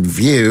Mountain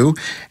View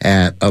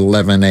at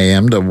 11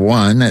 a.m. to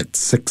 1 at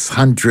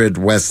 600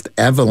 West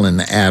Evelyn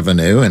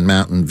Avenue in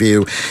Mountain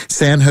View.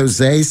 San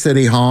Jose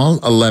City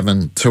Hall,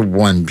 11 to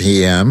 1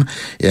 p.m.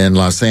 In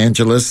Los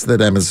Angeles, the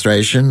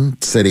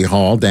demonstration, City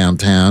Hall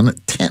downtown,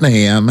 10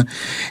 a.m.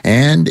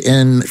 And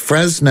in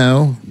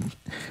Fresno,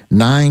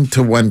 9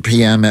 to 1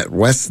 p.m. at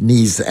West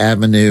Nees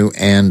Avenue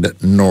and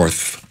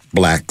North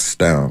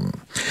Blackstone.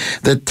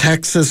 The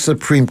Texas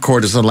Supreme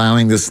Court is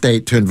allowing the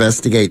state to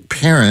investigate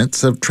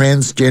parents of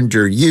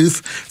transgender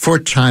youth for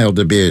child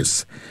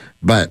abuse.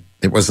 But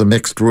it was a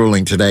mixed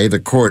ruling today.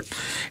 The court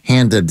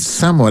handed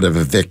somewhat of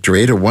a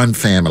victory to one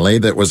family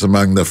that was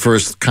among the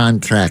first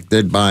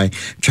contacted by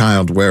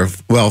child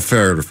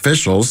welfare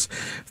officials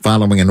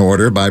following an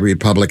order by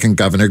Republican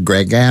Governor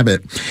Greg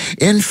Abbott.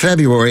 In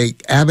February,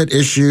 Abbott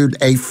issued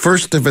a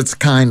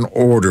first-of-its-kind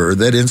order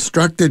that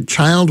instructed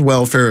child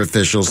welfare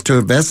officials to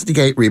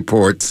investigate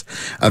reports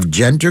of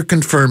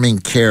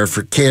gender-confirming care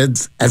for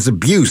kids as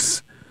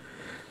abuse.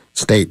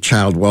 State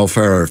child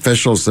welfare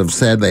officials have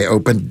said they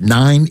opened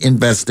 9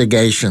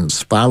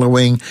 investigations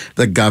following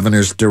the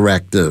governor's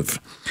directive.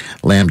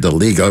 Lambda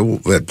Legal,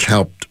 which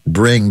helped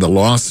bring the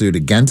lawsuit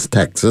against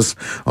Texas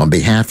on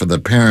behalf of the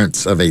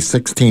parents of a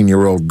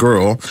 16-year-old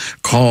girl,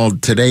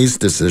 called today's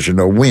decision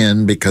a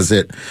win because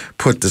it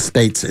put the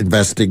state's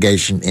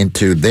investigation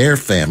into their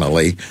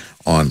family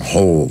on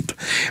hold.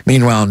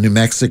 Meanwhile, New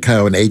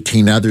Mexico and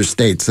 18 other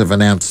states have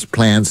announced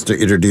plans to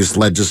introduce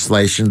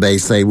legislation they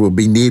say will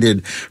be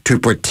needed to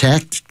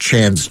protect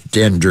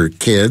transgender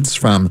kids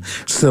from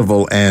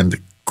civil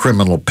and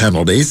criminal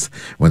penalties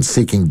when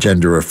seeking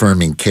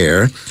gender-affirming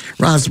care.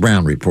 Roz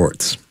Brown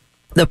reports.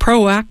 The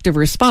proactive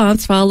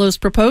response follows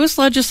proposed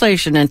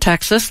legislation in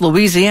Texas,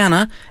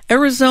 Louisiana,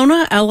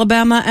 Arizona,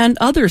 Alabama, and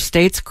other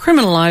states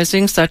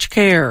criminalizing such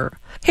care.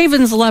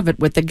 Havens Levitt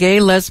with the Gay,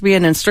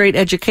 Lesbian, and Straight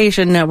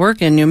Education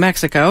Network in New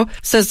Mexico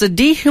says the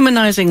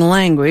dehumanizing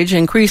language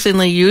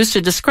increasingly used to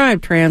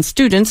describe trans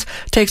students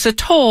takes a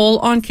toll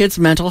on kids'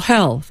 mental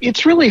health.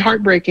 It's really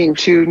heartbreaking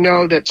to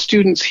know that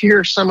students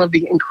hear some of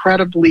the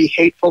incredibly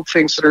hateful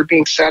things that are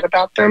being said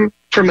about them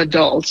from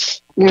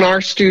adults. When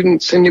our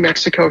students in New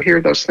Mexico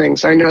hear those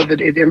things, I know that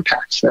it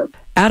impacts them.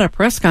 At a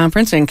press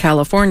conference in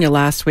California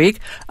last week,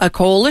 a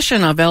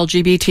coalition of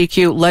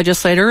LGBTQ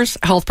legislators,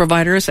 health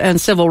providers,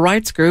 and civil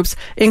rights groups,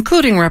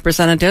 including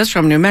representatives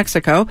from New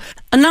Mexico,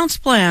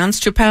 announced plans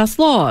to pass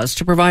laws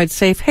to provide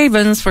safe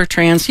havens for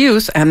trans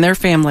youth and their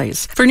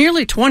families. For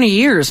nearly 20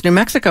 years, New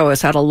Mexico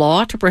has had a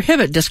law to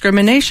prohibit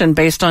discrimination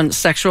based on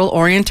sexual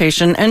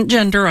orientation and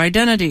gender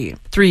identity.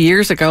 3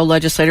 years ago,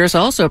 legislators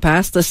also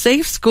passed the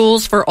Safe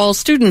Schools for All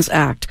Students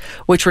Act,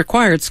 which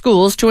required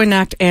schools to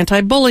enact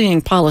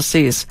anti-bullying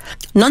policies.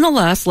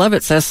 Nonetheless,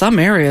 Levitt says some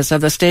areas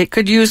of the state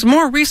could use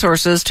more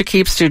resources to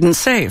keep students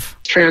safe.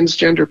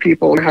 Transgender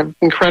people have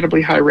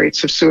incredibly high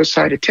rates of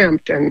suicide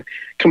attempt and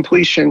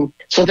completion.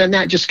 So then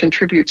that just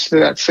contributes to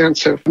that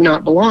sense of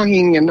not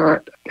belonging and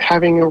not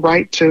having a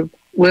right to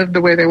live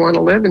the way they want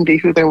to live and be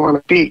who they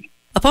want to be.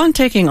 Upon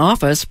taking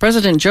office,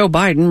 President Joe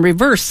Biden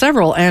reversed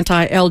several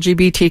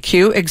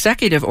anti-LGBTQ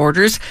executive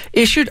orders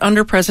issued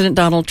under President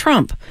Donald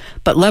Trump.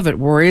 But Levitt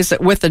worries that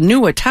with the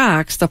new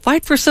attacks, the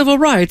fight for civil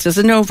rights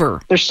isn't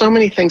over. There's so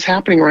many things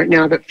happening right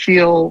now that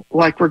feel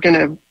like we're going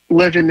to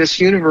live in this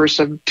universe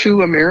of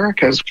two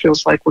Americas. It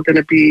feels like we're going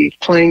to be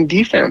playing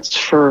defense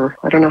for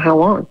I don't know how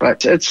long,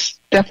 but it's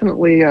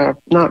definitely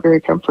not very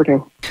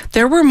comforting.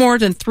 There were more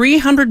than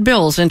 300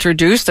 bills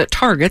introduced that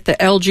target the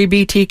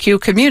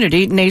LGBTQ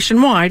community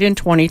nationwide in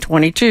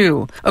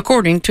 2022,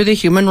 according to the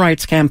Human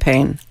Rights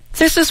Campaign.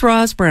 This is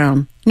Roz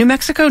Brown, New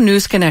Mexico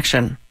News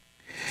Connection.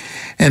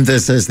 And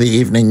this is the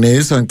evening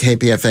news on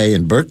KPFA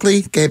in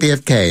Berkeley,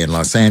 KPFK in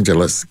Los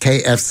Angeles,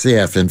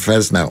 KFCF in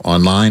Fresno,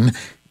 online,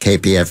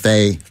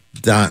 kpfa.org.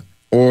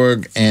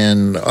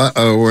 And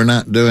we're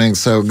not doing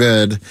so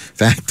good. In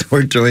fact,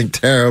 we're doing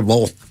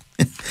terrible.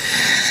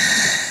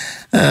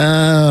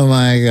 Oh,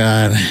 my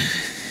God.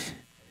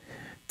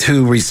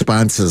 2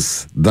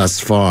 responses thus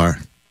far.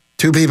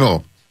 2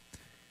 people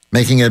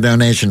making a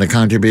donation, a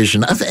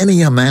contribution of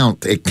any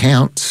amount. It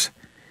counts.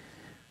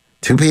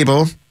 2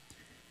 people.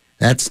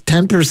 That's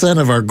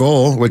 10% of our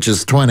goal, which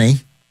is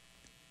 20.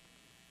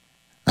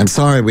 I'm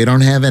sorry, we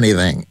don't have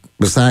anything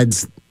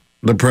besides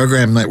the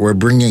program that we're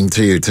bringing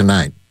to you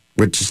tonight,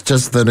 which is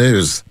just the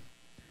news.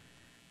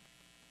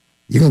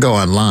 You can go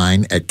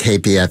online at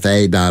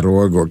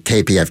kpfa.org or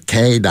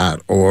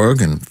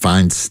kpfk.org and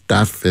find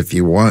stuff if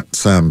you want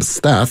some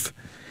stuff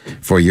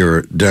for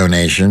your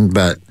donation.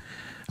 But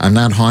I'm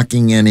not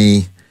hawking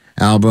any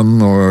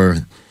album or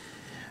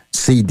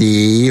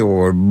CD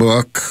or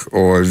book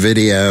or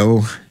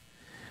video.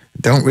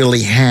 Don't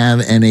really have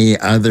any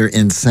other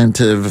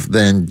incentive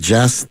than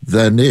just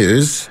the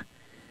news.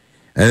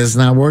 It is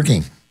not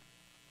working.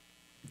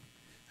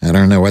 I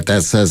don't know what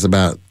that says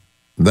about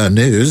the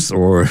news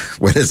or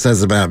what it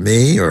says about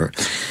me, or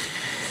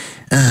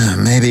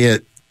maybe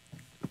it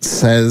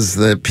says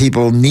that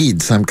people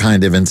need some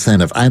kind of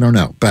incentive. I don't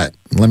know, but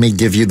let me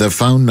give you the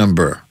phone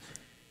number.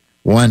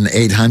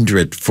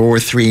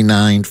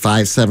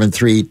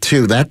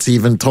 1-800-439-5732. That's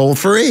even toll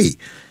free.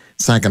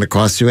 It's not going to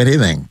cost you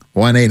anything.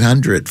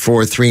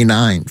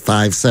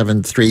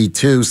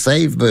 1-800-439-5732.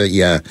 Save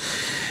the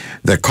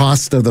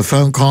cost of the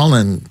phone call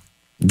and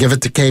Give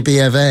it to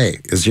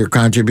KPFA as your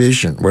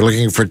contribution. We're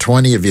looking for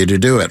 20 of you to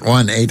do it.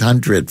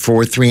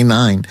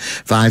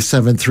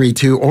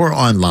 1-800-439-5732 or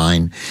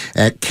online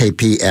at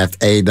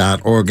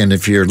kpfa.org. And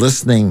if you're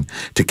listening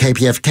to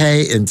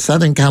KPFK in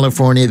Southern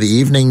California, the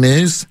evening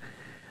news,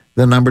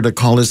 the number to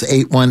call is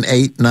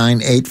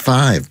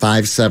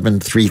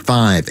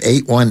 818-985-5735,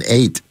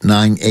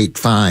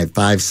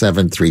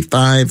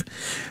 818-985-5735.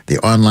 The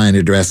online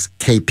address,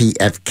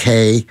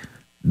 kpfk.org,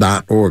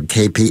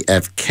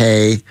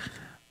 kpfk.org.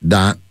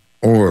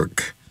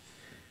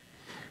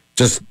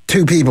 Just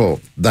 2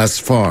 people thus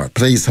far.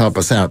 Please help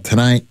us out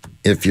tonight.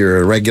 If you're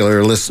a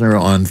regular listener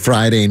on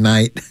Friday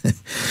night,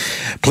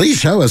 please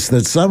show us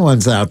that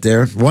someone's out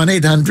there.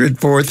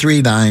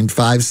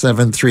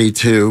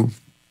 1-800-439-5732.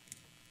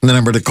 The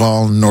number to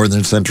call in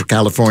Northern Central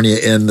California.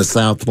 In the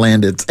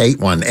Southland, it's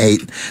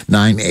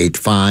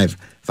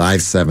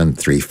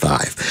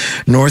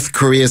 818-985-5735. North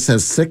Korea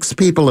says 6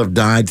 people have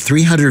died.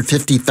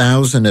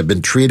 350,000 have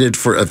been treated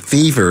for a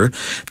fever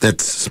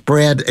that's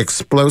spread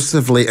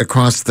explosively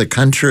across the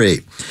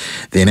country.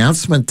 The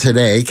announcement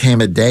today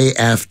came a day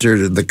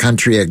after the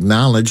country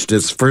acknowledged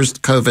its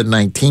first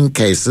COVID-19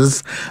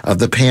 cases of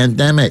the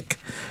pandemic.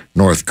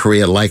 North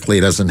Korea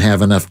likely doesn't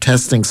have enough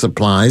testing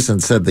supplies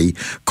and said the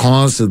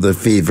cause of the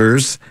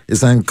fevers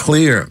is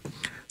unclear.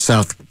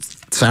 South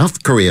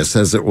Korea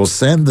says it will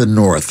send the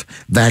North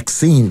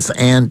vaccines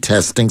and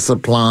testing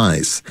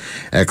supplies.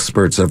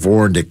 Experts have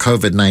warned a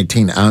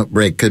COVID-19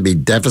 outbreak could be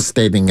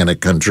devastating in a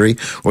country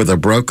with a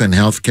broken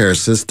healthcare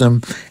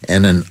system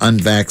and an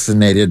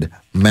unvaccinated,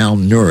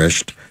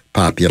 malnourished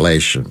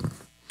population.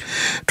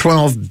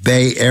 12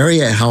 Bay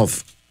Area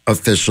health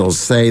officials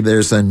say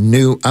there's a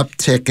new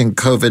uptick in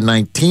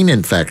COVID-19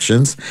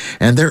 infections,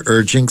 and they're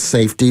urging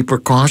safety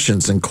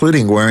precautions,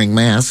 including wearing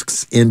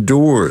masks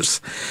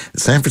indoors. The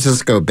San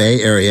Francisco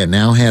Bay Area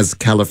now has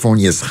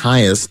California's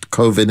highest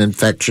COVID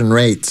infection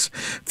rates,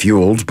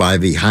 fueled by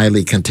the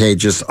highly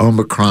contagious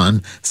Omicron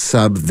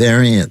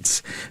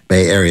subvariants.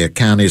 Bay Area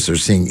counties are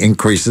seeing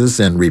increases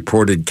in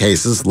reported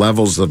cases,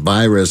 levels of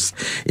virus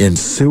in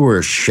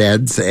sewer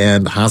sheds,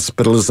 and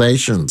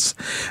hospitalizations.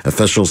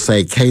 Officials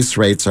say case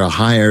rates are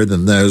higher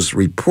than those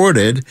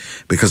reported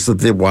because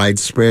of the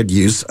widespread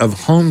use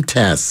of home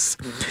tests.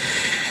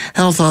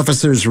 Health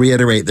officers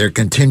reiterate their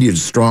continued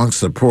strong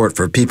support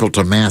for people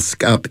to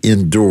mask up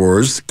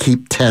indoors,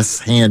 keep tests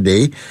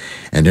handy,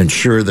 and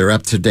ensure they're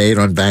up to date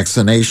on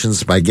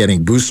vaccinations by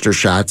getting booster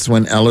shots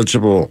when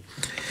eligible.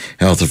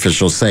 Health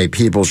officials say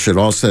people should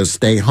also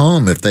stay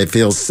home if they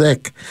feel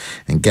sick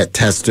and get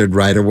tested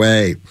right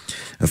away.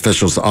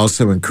 Officials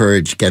also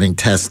encourage getting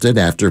tested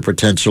after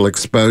potential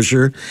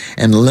exposure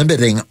and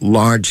limiting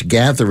large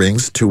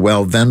gatherings to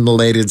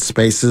well-ventilated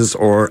spaces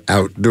or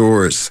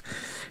outdoors.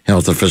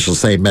 Health officials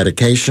say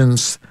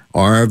medications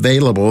are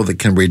available that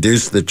can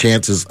reduce the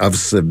chances of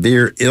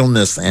severe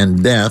illness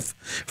and death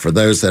for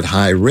those at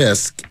high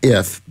risk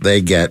if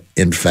they get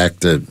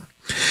infected.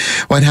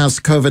 White House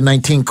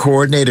COVID-19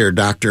 coordinator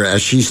Dr.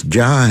 Ashish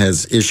Jha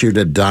has issued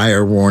a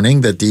dire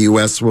warning that the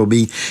U.S. will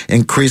be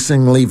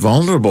increasingly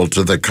vulnerable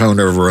to the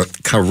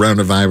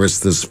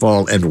coronavirus this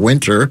fall and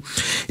winter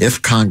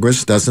if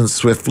Congress doesn't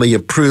swiftly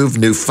approve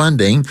new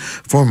funding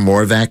for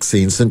more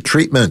vaccines and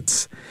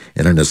treatments.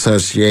 In an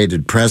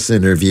Associated Press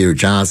interview,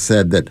 Jha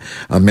said that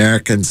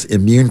Americans'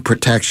 immune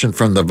protection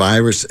from the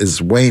virus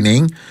is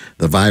waning,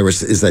 the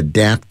virus is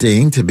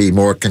adapting to be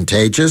more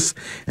contagious,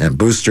 and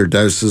booster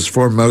doses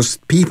for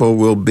most people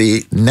will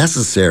be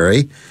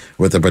necessary,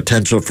 with the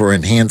potential for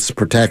enhanced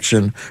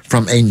protection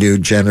from a new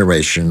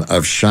generation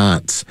of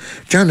shots.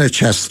 Jonah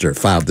Chester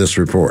filed this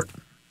report.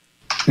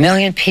 1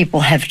 million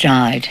people have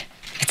died.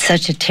 It's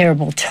such a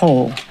terrible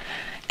toll.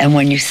 And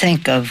when you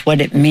think of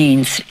what it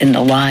means in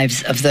the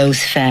lives of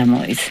those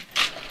families,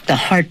 the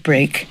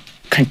heartbreak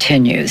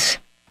continues.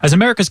 As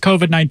America's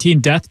COVID-19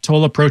 death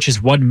toll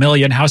approaches 1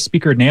 million, House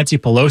Speaker Nancy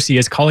Pelosi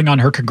is calling on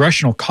her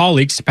congressional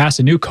colleagues to pass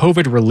a new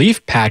COVID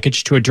relief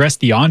package to address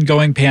the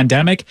ongoing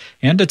pandemic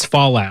and its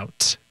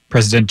fallout.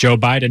 President Joe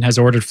Biden has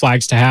ordered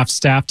flags to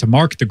half-staff to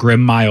mark the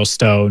grim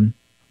milestone.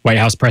 White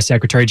House Press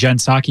Secretary Jen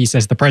Psaki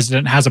says the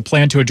president has a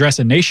plan to address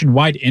a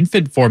nationwide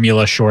infant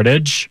formula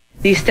shortage.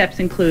 These steps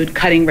include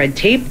cutting red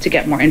tape to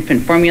get more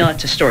infant formula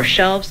to store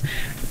shelves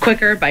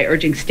quicker by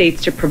urging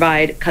states to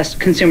provide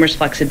consumers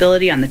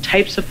flexibility on the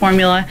types of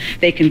formula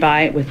they can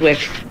buy with WIC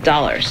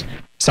dollars.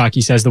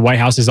 Psaki says the White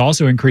House is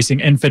also increasing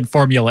infant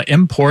formula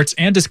imports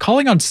and is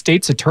calling on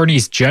states'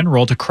 attorneys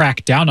general to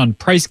crack down on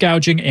price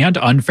gouging and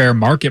unfair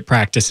market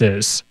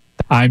practices.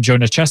 I'm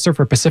Jonah Chester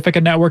for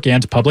Pacifica Network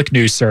and Public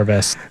News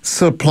Service.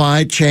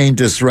 Supply chain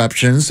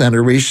disruptions and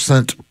a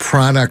recent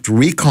product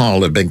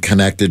recall have been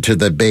connected to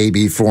the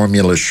baby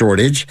formula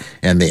shortage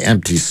and the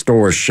empty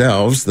store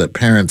shelves that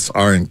parents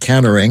are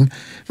encountering.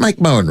 Mike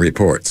Moen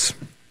reports.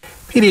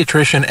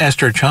 Pediatrician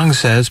Esther Chung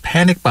says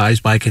panic buys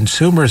by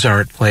consumers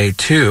are at play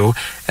too,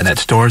 and that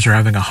stores are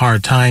having a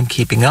hard time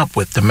keeping up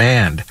with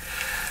demand.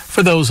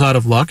 For those out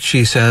of luck,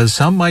 she says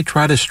some might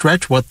try to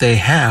stretch what they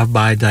have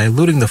by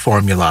diluting the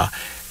formula.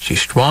 She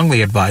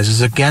strongly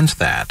advises against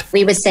that.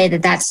 We would say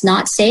that that's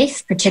not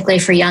safe, particularly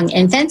for young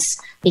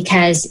infants,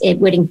 because it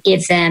wouldn't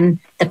give them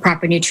the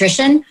proper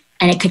nutrition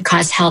and it could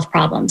cause health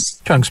problems.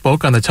 Chung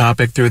spoke on the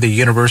topic through the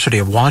University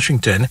of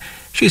Washington.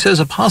 She says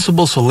a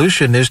possible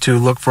solution is to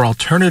look for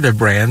alternative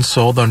brands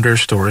sold under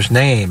store's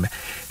name.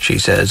 She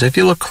says if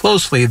you look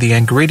closely, the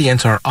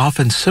ingredients are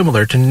often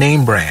similar to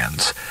name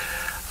brands.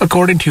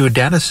 According to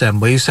Data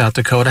Assembly, South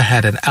Dakota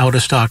had an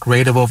out-of-stock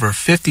rate of over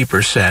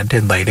 50%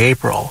 in late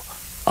April.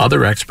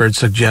 Other experts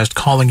suggest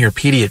calling your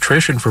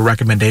pediatrician for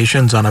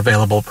recommendations on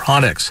available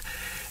products.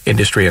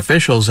 Industry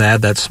officials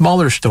add that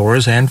smaller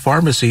stores and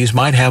pharmacies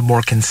might have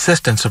more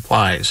consistent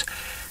supplies.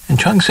 And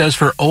Chung says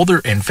for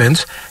older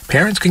infants,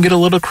 parents can get a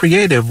little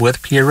creative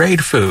with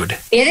pureed food.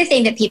 The other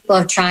thing that people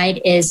have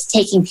tried is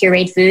taking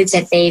pureed foods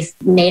that they've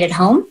made at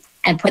home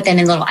and put them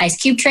in little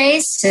ice cube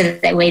trays so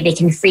that way they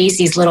can freeze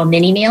these little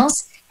mini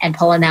meals and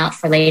pull them out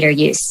for later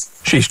use.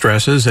 She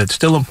stresses it's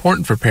still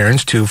important for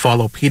parents to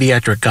follow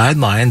pediatric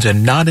guidelines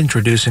and not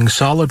introducing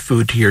solid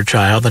food to your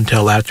child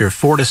until after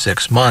 4 to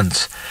 6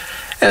 months.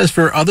 As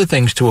for other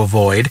things to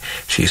avoid,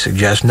 she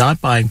suggests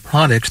not buying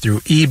products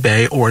through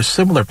eBay or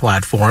similar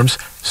platforms,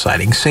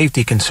 citing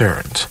safety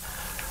concerns.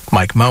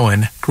 Mike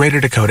Moen,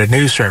 Greater Dakota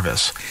News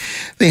Service.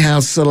 The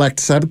House Select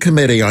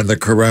Subcommittee on the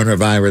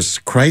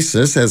Coronavirus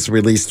Crisis has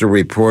released a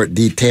report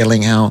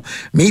detailing how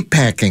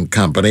meatpacking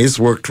companies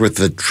worked with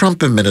the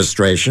Trump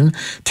administration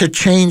to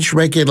change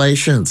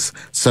regulations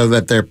so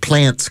that their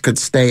plants could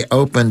stay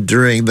open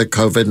during the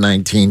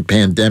COVID-19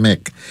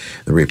 pandemic.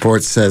 The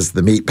report says the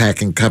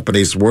meatpacking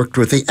companies worked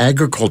with the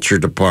Agriculture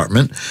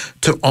Department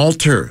to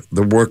alter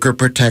the worker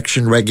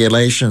protection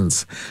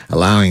regulations,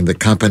 allowing the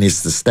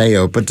companies to stay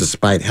open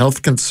despite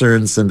health concerns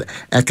and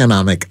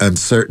economic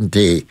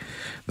uncertainty.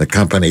 The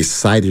companies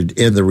cited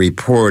in the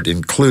report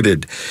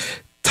included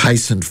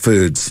Tyson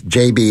Foods,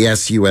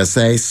 JBS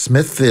USA,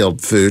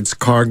 Smithfield Foods,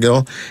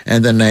 Cargill,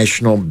 and the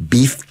National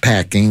Beef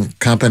Packing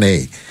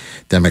Company.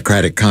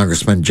 Democratic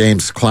Congressman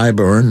James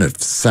Clyburn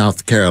of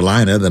South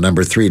Carolina, the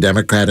number 3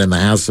 Democrat in the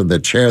House and the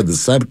chair of the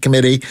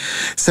subcommittee,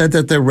 said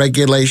that the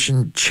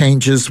regulation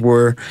changes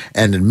were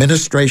an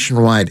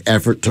administration-wide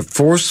effort to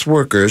force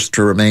workers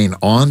to remain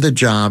on the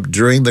job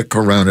during the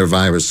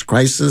coronavirus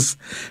crisis,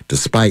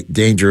 despite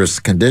dangerous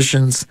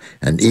conditions,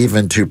 and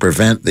even to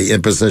prevent the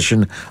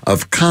imposition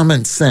of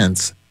common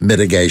sense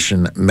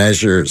mitigation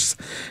measures.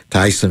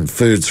 Tyson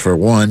Foods, for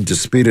one,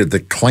 disputed the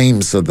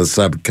claims of the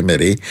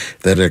subcommittee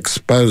that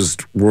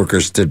exposed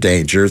workers to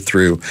danger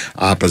through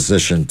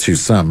opposition to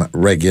some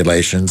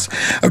regulations.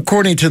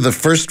 According to the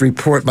first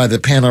report by the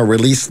panel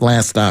released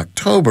last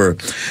October,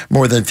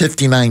 more than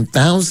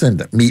 59,000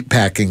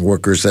 meatpacking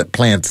workers at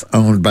plants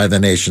owned by the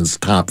nation's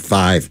top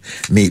 5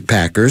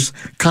 meatpackers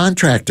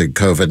contracted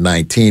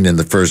COVID-19 in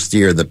the first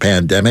year of the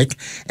pandemic,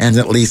 and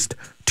at least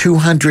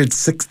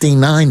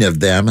 269 of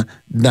them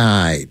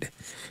died.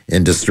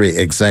 Industry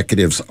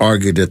executives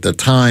argued at the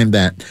time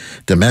that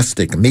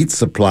domestic meat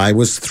supply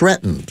was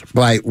threatened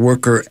by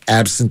worker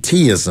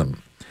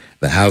absenteeism.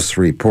 The House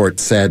report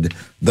said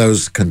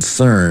those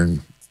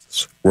concerns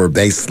were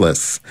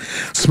baseless.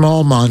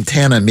 Small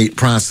Montana meat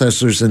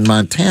processors in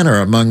Montana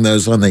are among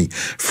those on the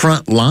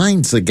front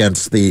lines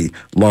against the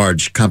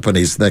large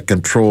companies that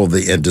control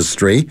the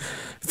industry.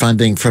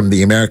 Funding from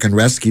the American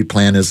Rescue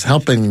Plan is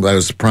helping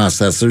those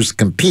processors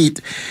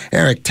compete.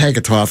 Eric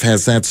Tegetoff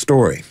has that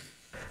story.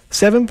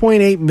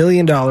 $7.8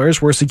 million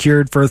were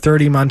secured for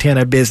 30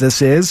 Montana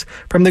businesses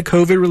from the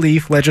COVID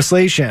relief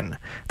legislation.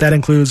 That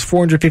includes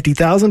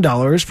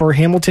 $450,000 for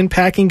Hamilton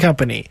Packing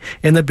Company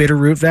in the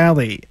Bitterroot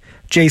Valley.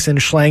 Jason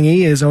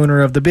Schlange is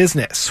owner of the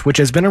business, which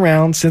has been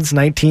around since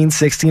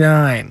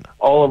 1969.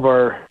 All of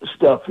our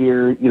stuff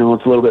here, it's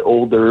a little bit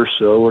older,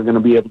 so we're going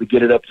to be able to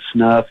get it up to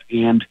snuff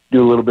and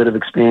do a little bit of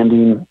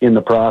expanding in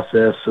the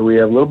process. So we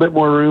have a little bit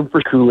more room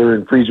for cooler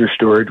and freezer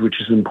storage, which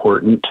is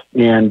important.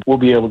 And we'll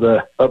be able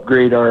to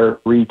upgrade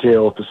our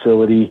retail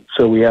facility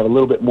so we have a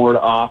little bit more to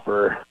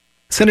offer.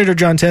 Senator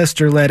John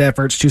Tester led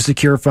efforts to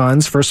secure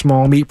funds for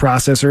small meat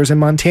processors in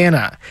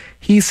Montana.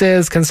 He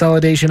says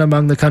consolidation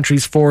among the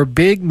country's 4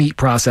 big meat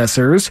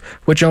processors,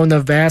 which own the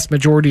vast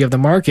majority of the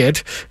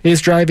market, is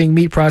driving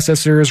meat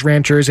processors,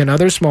 ranchers, and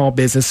other small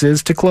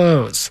businesses to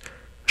close.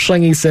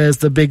 Schlange says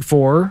the big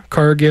 4,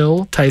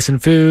 Cargill, Tyson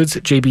Foods,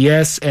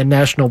 JBS, and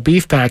National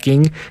Beef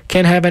Packing,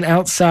 can have an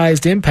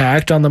outsized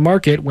impact on the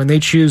market when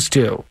they choose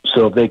to.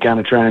 So if they kind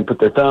of try and put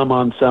their thumb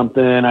on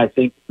something, I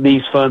think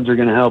these funds are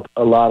going to help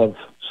a lot of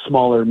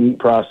smaller meat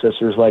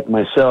processors like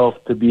myself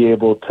to be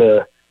able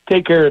to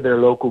take care of their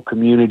local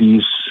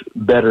communities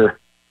better.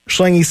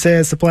 Schlange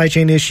says supply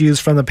chain issues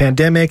from the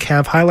pandemic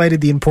have highlighted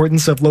the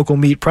importance of local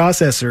meat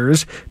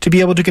processors to be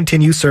able to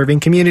continue serving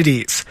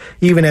communities,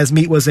 even as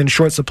meat was in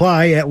short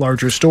supply at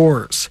larger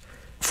stores.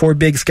 For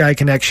Big Sky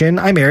Connection,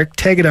 I'm Eric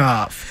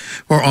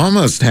Tegetoff. We're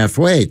almost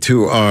halfway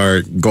to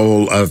our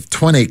goal of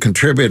 20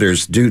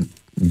 contributors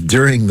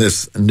during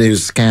this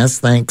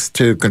newscast, thanks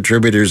to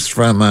contributors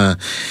from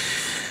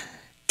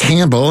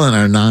Campbell, an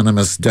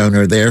anonymous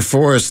donor there,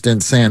 Forrest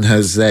in San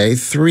Jose,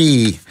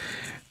 3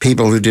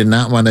 people who did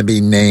not want to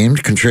be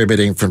named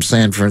contributing from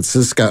San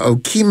Francisco.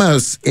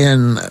 Okemos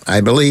in,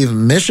 I believe,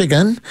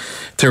 Michigan.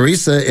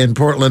 Teresa in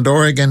Portland,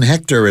 Oregon.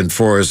 Hector in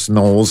Forest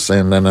Knolls,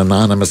 and an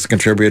anonymous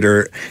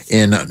contributor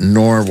in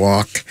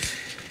Norwalk.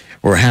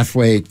 We're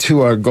halfway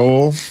to our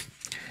goal.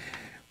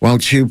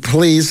 Won't you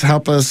please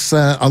help us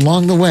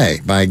along the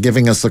way by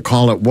giving us a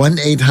call at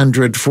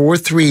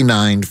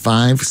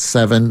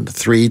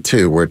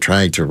 1-800-439-5732. We're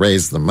trying to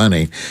raise the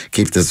money,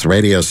 keep this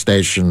radio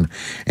station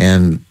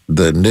and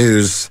the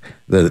news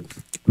that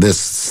this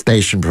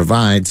station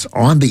provides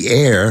on the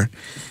air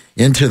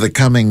into the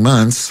coming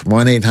months.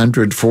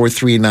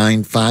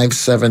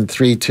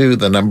 1-800-439-5732,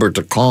 the number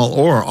to call,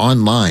 or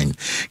online,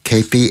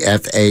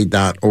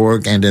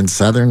 kpfa.org, and in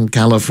Southern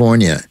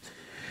California,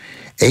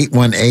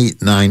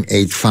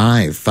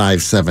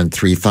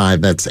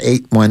 818-985-5735. That's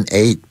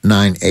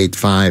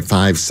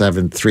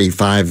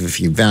 818-985-5735 if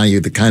you value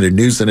the kind of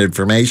news and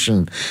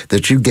information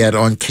that you get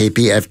on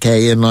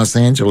KPFK in Los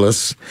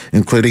Angeles,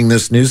 including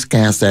this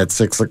newscast at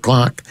 6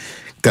 o'clock.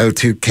 Go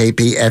to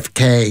kpfk.org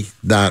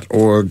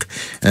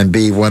and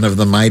be one of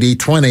the mighty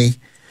 20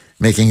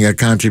 making a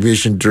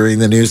contribution during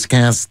the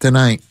newscast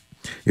tonight.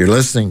 You're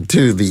listening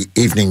to the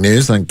evening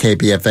news on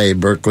KPFA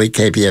Berkeley,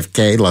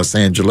 KPFK Los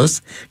Angeles,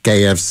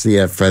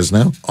 KFCF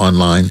Fresno,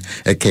 online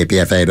at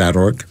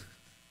kpfa.org.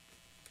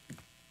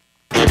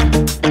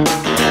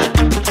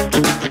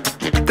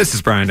 This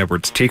is Brian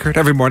Edwards-Tiekert.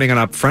 Every morning on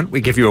Upfront,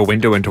 we give you a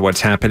window into what's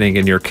happening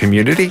in your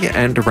community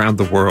and around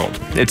the world.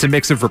 It's a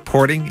mix of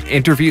reporting,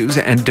 interviews,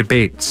 and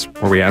debates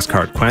where we ask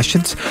hard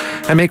questions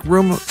and make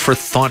room for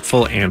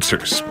thoughtful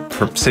answers.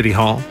 From City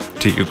Hall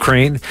to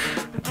Ukraine,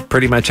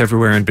 pretty much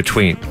everywhere in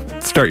between.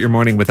 Start your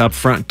morning with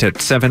Upfront at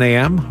 7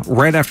 a.m.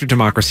 right after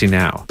Democracy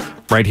Now!,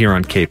 right here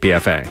on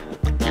KPFA.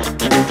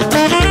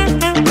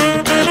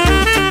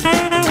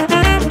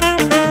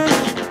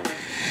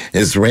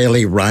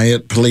 Israeli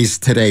riot police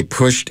today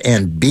pushed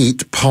and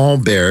beat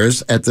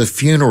pallbearers at the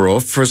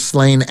funeral for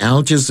slain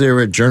Al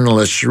Jazeera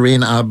journalist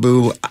Shireen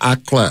Abu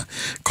Akleh,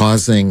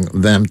 causing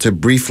them to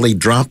briefly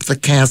drop the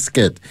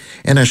casket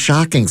in a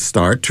shocking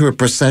start to a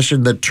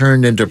procession that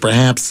turned into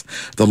perhaps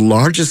the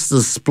largest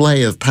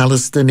display of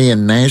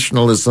Palestinian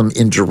nationalism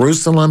in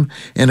Jerusalem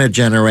in a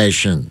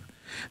generation.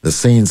 The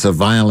scenes of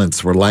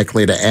violence were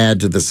likely to add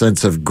to the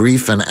sense of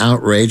grief and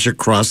outrage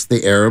across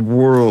the Arab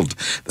world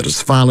that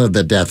has followed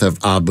the death of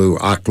Abu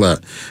Akleh,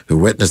 who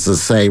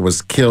witnesses say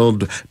was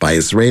killed by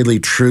Israeli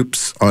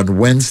troops on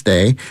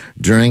Wednesday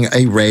during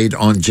a raid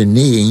on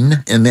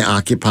Jenin in the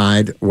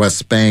occupied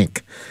West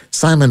Bank.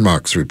 Simon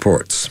Marks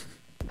reports.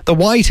 The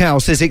White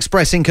House is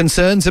expressing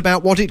concerns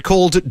about what it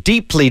called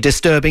deeply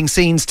disturbing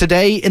scenes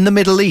today in the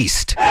Middle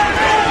East.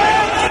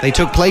 They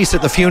took place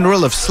at the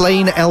funeral of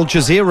slain Al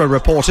Jazeera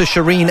reporter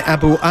Shireen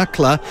Abu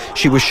Akleh.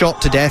 She was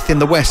shot to death in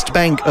the West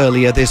Bank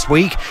earlier this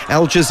week.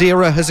 Al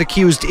Jazeera has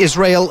accused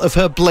Israel of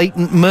her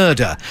blatant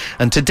murder.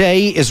 And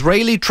today,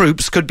 Israeli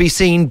troops could be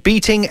seen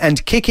beating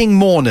and kicking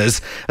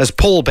mourners as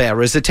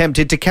pallbearers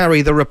attempted to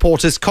carry the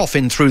reporter's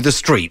coffin through the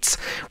streets.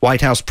 White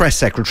House Press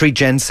Secretary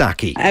Jen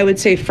Psaki. I would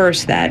say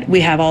first that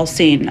we have all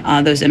seen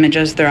those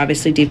images. They're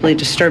obviously deeply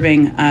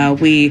disturbing.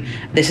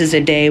 This is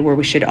a day where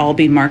we should all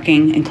be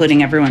marking,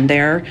 including everyone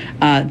there,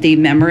 the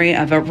memory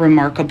of a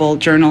remarkable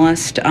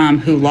journalist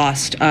who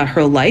lost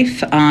her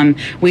life.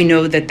 We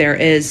know that there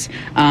is,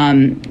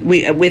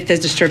 with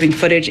this disturbing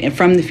footage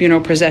from the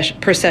funeral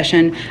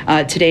procession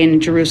today in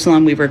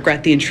Jerusalem, we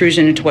regret the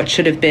intrusion into what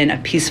should have been a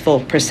peaceful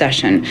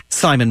procession.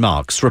 Simon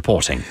Marks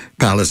reporting.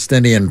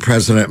 Palestinian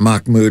President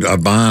Mahmoud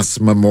Abbas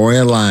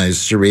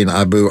memorialized Shireen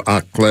Abu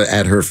Akleh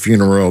at her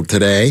funeral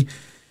today.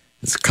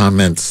 His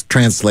comments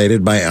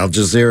translated by Al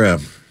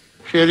Jazeera.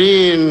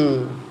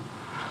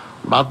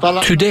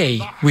 Today,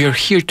 we are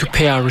here to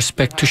pay our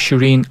respect to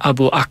Shireen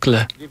Abu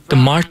Akleh, the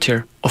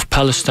martyr of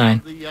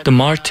Palestine, the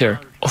martyr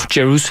of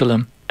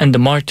Jerusalem, and the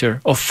martyr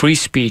of free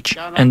speech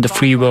and the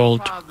free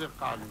world.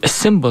 A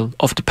symbol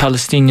of the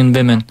Palestinian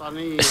women,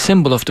 a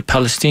symbol of the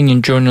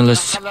Palestinian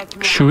journalists.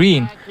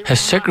 Shireen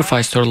has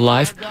sacrificed her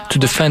life to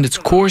defend its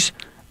cause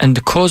and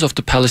the cause of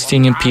the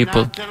Palestinian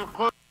people.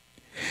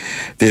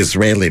 The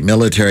Israeli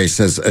military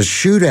says a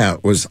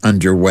shootout was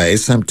underway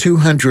some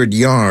 200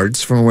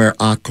 yards from where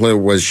Akleh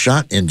was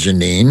shot in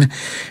Jenin,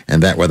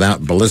 and that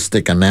without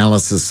ballistic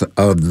analysis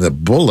of the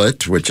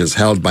bullet, which is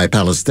held by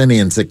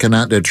Palestinians, it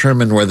cannot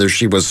determine whether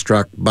she was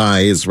struck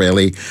by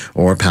Israeli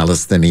or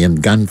Palestinian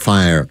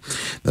gunfire.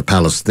 The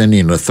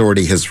Palestinian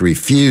Authority has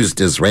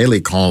refused Israeli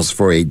calls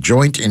for a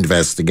joint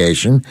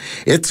investigation.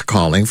 It's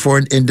calling for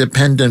an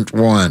independent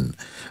one.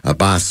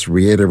 Abbas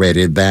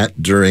reiterated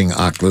that during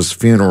Akleh's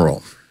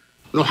funeral.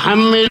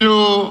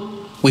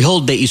 We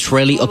hold the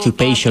Israeli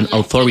occupation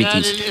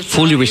authorities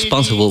fully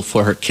responsible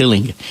for her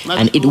killing,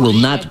 and it will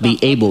not be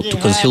able to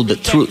conceal the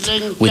truth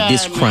with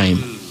this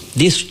crime.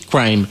 This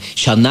crime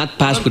shall not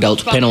pass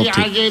without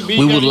penalty.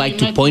 We would like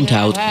to point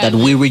out that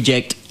we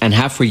reject and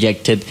have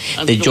rejected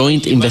the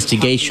joint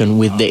investigation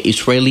with the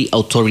Israeli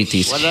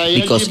authorities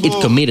because it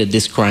committed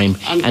this crime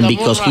and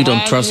because we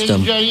don't trust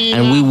them,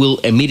 and we will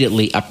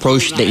immediately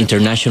approach the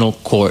International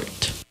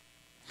Court.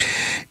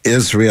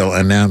 Israel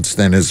announced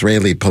an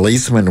Israeli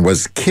policeman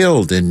was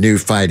killed in new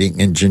fighting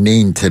in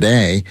Jenin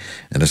today.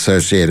 An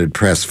Associated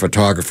Press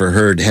photographer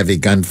heard heavy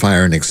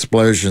gunfire and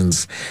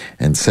explosions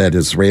and said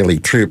Israeli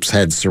troops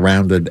had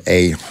surrounded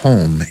a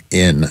home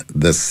in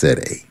the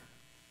city.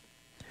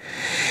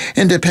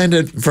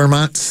 Independent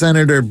Vermont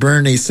Senator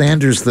Bernie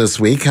Sanders this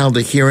week held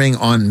a hearing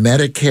on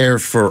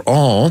Medicare for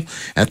All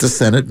at the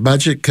Senate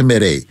Budget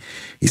Committee.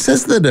 He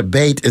says the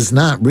debate is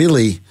not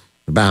really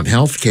about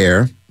health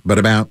care, but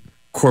about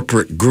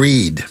corporate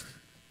greed.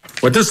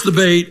 What this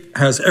debate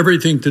has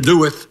everything to do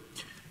with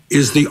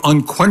is the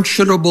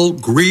unquenchable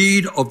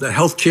greed of the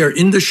healthcare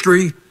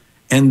industry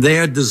and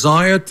their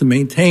desire to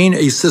maintain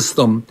a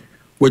system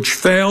which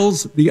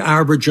fails the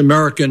average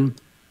American,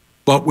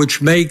 but which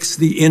makes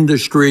the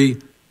industry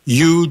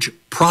huge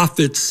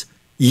profits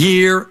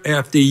year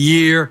after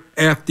year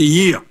after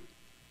year.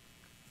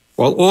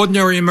 While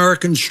ordinary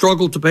Americans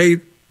struggle to pay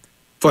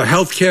for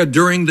health care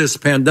during this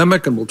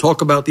pandemic, and we'll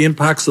talk about the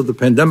impacts of the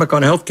pandemic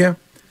on health care,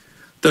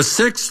 the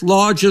 6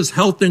 largest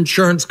health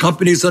insurance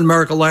companies in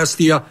America last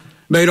year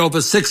made over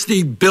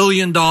 $60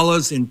 billion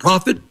in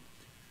profit,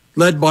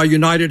 led by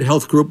United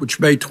Health Group, which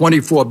made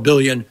 $24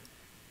 billion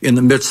in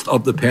the midst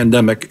of the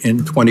pandemic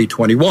in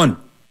 2021.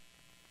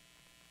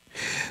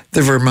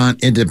 The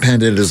Vermont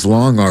Independent has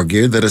long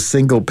argued that a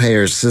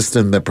single-payer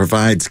system that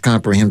provides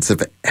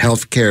comprehensive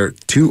health care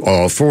to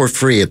all for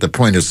free at the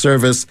point of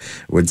service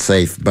would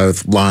save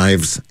both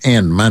lives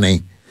and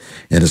money.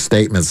 In a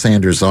statement,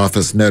 Sanders'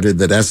 office noted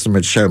that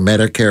estimates show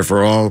Medicare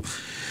for All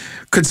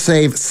could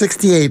save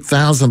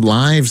 68,000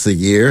 lives a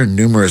year.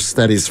 Numerous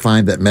studies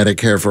find that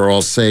Medicare for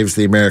All saves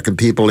the American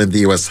people in the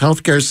U.S.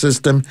 healthcare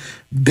system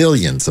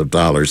billions of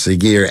dollars a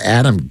year.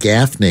 Adam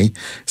Gaffney,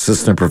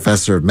 assistant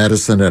professor of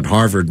medicine at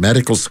Harvard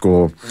Medical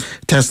School,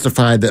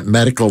 testified that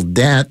medical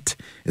debt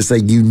is a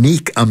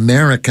unique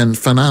American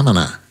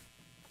phenomenon.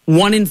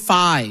 1 in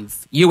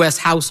 5 U.S.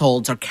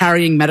 households are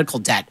carrying medical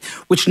debt,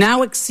 which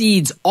now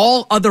exceeds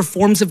all other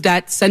forms of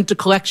debt sent to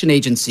collection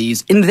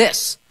agencies in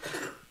this,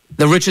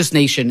 the richest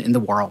nation in the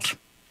world.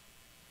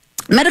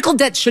 Medical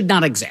debt should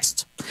not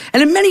exist.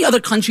 And in many other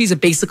countries,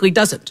 it basically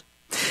doesn't.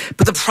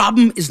 But the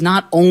problem is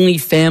not only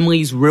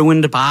families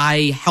ruined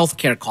by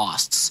healthcare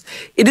costs.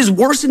 It is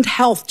worsened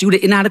health due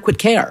to inadequate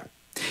care.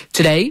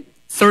 Today,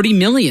 30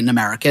 million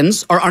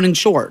Americans are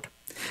uninsured.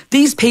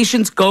 These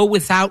patients go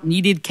without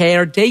needed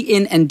care day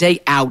in and day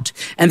out,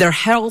 and their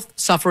health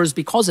suffers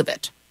because of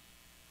it.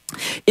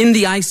 In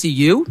the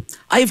ICU,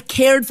 I have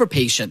cared for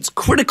patients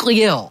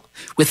critically ill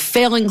with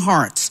failing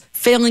hearts,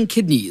 failing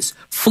kidneys,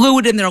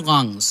 fluid in their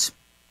lungs,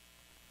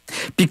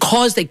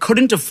 because they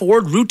couldn't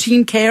afford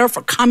routine care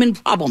for common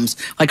problems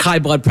like high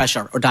blood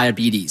pressure or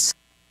diabetes.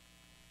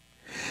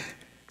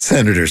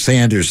 Senator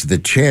Sanders, the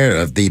chair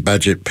of the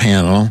budget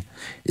panel,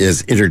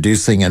 is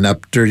introducing an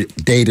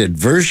updated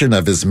version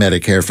of his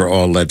Medicare for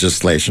All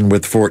legislation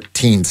with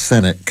 14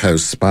 Senate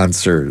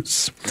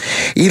co-sponsors.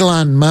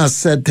 Elon Musk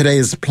said today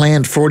his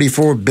planned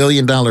 $44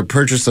 billion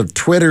purchase of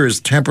Twitter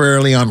is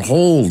temporarily on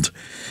hold,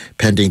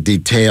 pending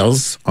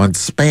details on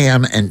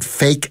spam and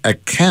fake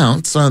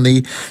accounts on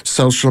the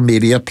social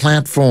media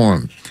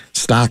platform.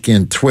 Stock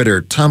in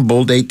Twitter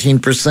tumbled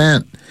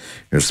 18%.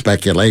 There's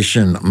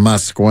speculation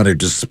Musk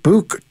wanted to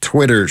spook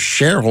Twitter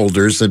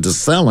shareholders into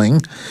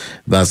selling,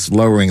 thus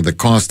lowering the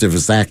cost of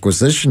his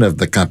acquisition of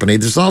the company.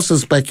 There's also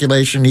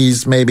speculation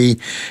he's maybe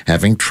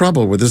having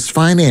trouble with his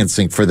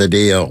financing for the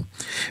deal.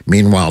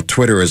 Meanwhile,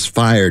 Twitter has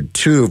fired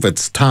 2 of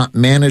its top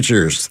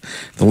managers,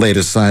 the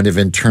latest sign of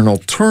internal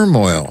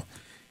turmoil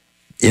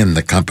in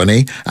the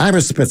company.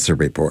 Ira Spitzer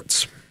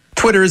reports.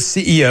 Twitter's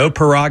CEO,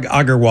 Parag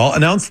Agrawal,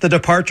 announced the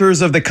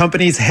departures of the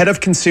company's head of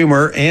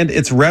consumer and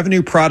its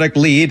revenue product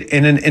lead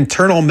in an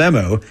internal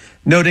memo,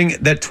 noting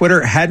that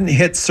Twitter hadn't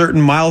hit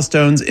certain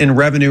milestones in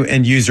revenue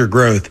and user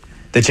growth.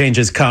 The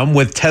changes come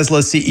with Tesla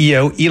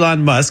CEO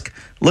Elon Musk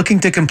looking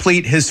to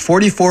complete his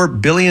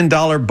 $44 billion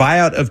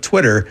buyout of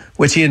Twitter,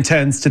 which he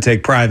intends to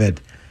take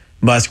private.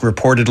 Musk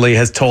reportedly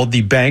has told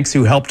the banks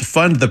who helped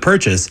fund the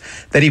purchase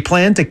that he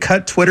planned to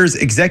cut Twitter's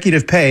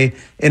executive pay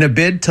in a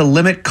bid to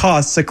limit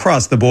costs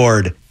across the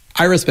board.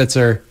 Ira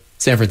Spitzer,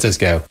 San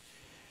Francisco.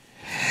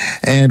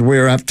 And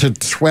we're up to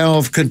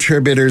 12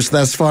 contributors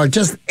thus far.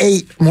 Just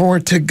 8 more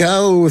to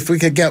go. If we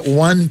could get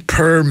 1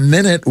 per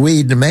minute,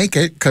 we'd make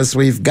it, because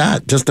we've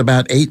got just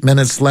about 8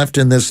 minutes left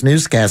in this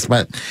newscast.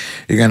 But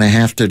you're going to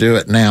have to do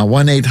it now.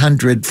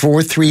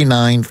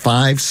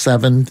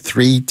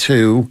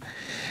 1-800-439-5732.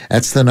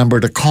 That's the number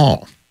to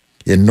call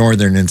in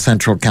Northern and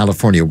Central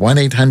California.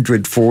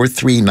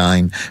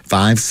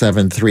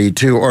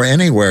 1-800-439-5732. Or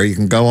anywhere you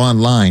can go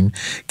online,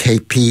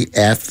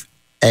 KPFA.org.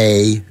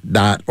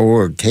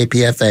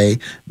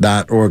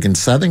 KPFA.org. In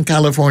Southern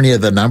California,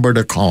 the number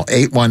to call,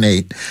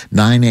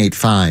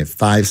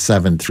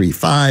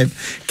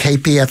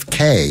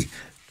 818-985-5735,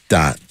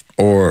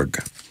 KPFK.org.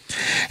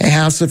 A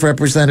House of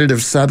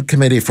Representatives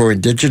subcommittee for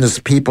Indigenous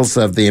Peoples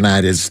of the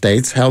United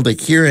States held a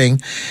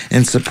hearing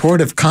in support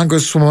of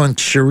Congresswoman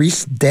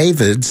Sharice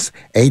Davids'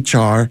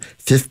 H.R.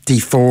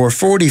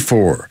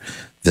 5444.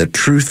 the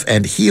Truth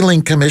and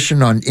Healing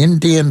Commission on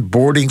Indian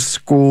Boarding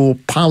School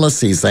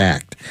Policies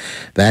Act.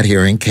 That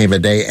hearing came a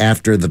day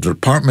after the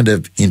Department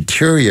of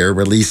Interior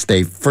released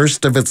a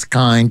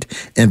first-of-its-kind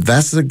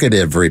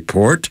investigative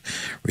report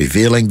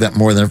revealing that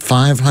more than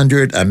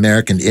 500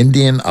 American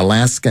Indian,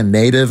 Alaska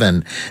Native,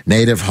 and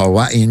Native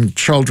Hawaiian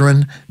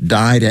children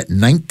died at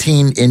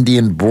 19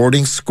 Indian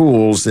boarding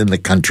schools in the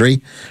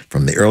country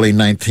from the early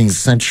 19th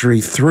century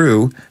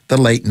through the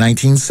late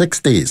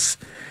 1960s.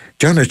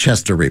 Jonah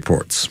Chester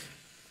reports.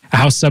 A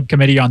House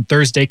subcommittee on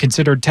Thursday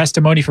considered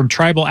testimony from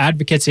tribal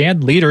advocates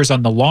and leaders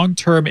on the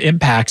long-term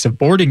impacts of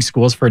boarding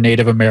schools for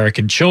Native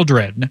American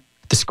children.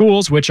 The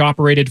schools, which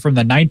operated from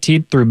the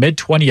 19th through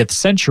mid-20th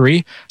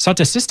century, sought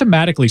to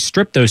systematically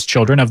strip those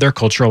children of their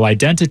cultural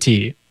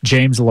identity.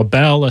 James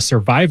LaBelle, a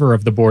survivor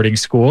of the boarding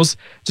schools,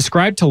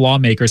 described to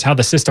lawmakers how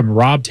the system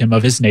robbed him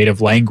of his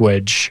native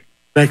language.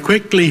 I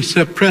quickly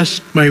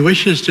suppressed my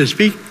wishes to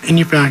speak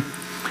any fact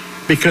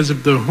because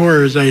of the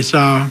horrors I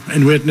saw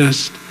and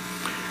witnessed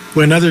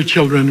when other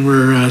children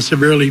were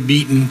severely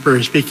beaten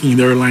for speaking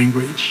their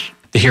language.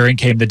 The hearing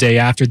came the day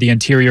after the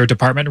Interior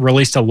Department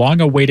released a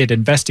long-awaited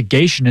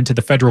investigation into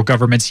the federal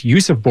government's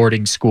use of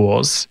boarding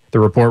schools.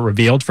 The report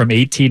revealed from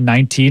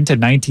 1819 to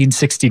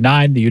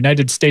 1969, the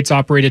United States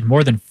operated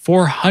more than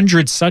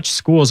 400 such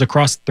schools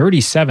across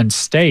 37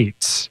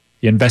 states.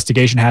 The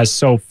investigation has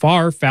so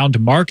far found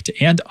marked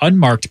and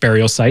unmarked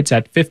burial sites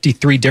at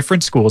 53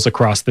 different schools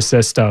across the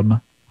system.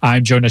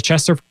 I'm Jonah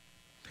Chester.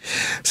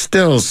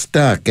 Still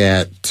stuck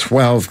at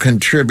 12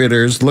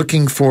 contributors,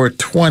 looking for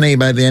 20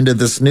 by the end of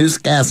this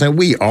newscast. And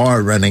we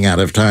are running out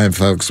of time,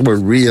 folks. We're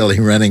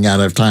really running out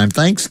of time.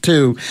 Thanks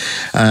to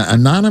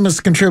anonymous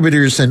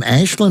contributors in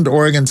Ashland,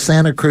 Oregon,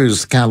 Santa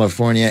Cruz,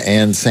 California,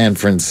 and San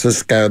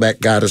Francisco.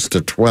 That got us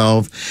to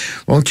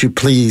 12. Won't you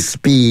please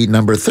be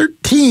number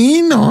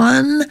 13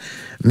 on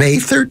May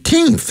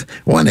 13th,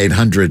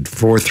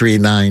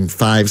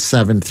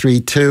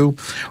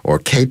 1-800-439-5732 or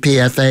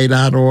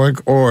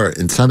kpfa.org, or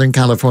in Southern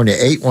California,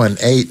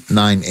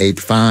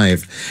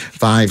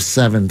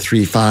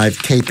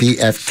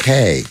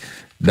 818-985-5735,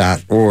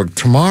 kpfk.org.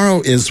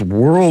 Tomorrow is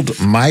World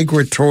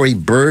Migratory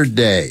Bird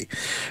Day.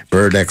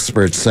 Bird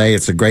experts say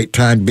it's a great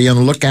time to be on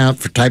the lookout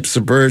for types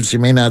of birds you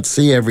may not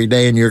see every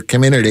day in your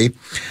community.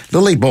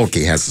 Lily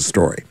Bolke has the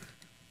story.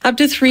 Up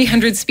to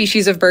 300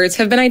 species of birds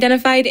have been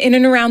identified in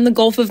and around the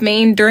Gulf of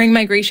Maine during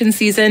migration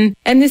season,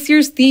 and this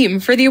year's theme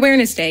for the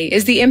Awareness Day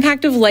is the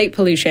impact of light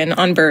pollution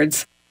on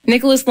birds.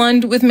 Nicholas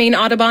Lund with Maine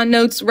Audubon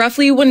notes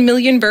roughly 1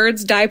 million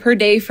birds die per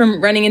day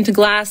from running into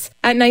glass.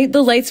 At night,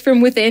 the lights from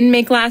within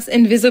make glass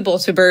invisible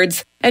to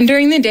birds, and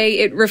during the day,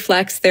 it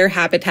reflects their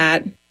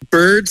habitat.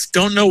 Birds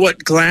don't know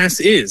what glass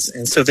is,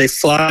 and so they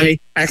fly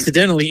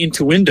accidentally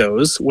into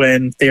windows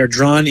when they are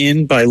drawn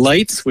in by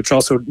lights, which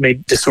also may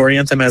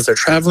disorient them as they're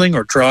traveling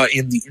or draw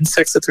in the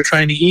insects that they're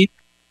trying to eat.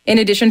 In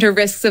addition to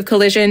risks of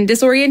collision,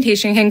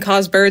 disorientation can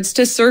cause birds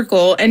to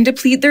circle and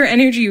deplete their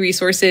energy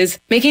resources,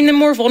 making them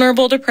more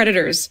vulnerable to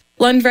predators.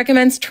 Lund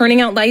recommends turning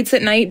out lights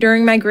at night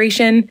during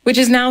migration, which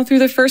is now through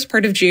the first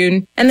part of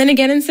June, and then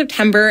again in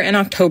September and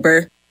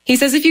October. He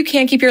says if you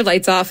can't keep your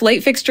lights off,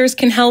 light fixtures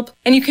can help,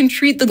 and you can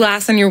treat the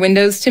glass on your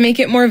windows to make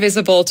it more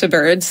visible to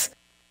birds.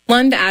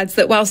 Lund adds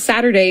that while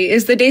Saturday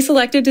is the day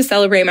selected to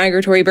celebrate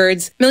migratory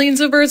birds,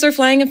 millions of birds are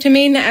flying up to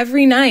Maine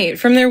every night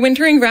from their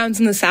wintering grounds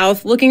in the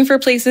south looking for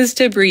places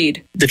to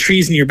breed. The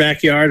trees in your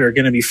backyard are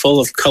going to be full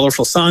of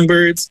colorful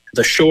songbirds.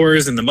 The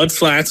shores and the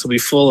mudflats will be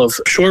full of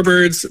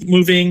shorebirds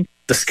moving.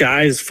 The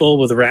sky is full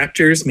with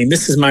raptors. I mean,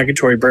 this is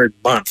Migratory Bird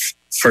Month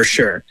for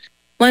sure.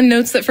 Lund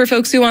notes that for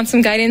folks who want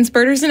some guidance,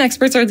 birders and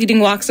experts are leading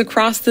walks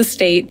across the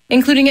state,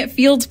 including at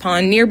Fields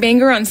Pond near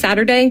Bangor on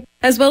Saturday,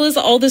 as well as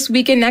all this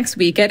week and next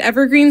week at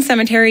Evergreen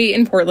Cemetery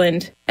in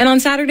Portland. And on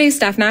Saturday,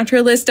 staff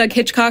naturalist Doug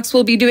Hitchcox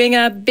will be doing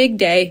a big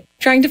day,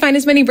 trying to find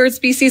as many bird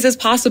species as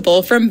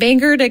possible from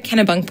Bangor to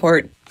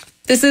Kennebunkport.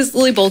 This is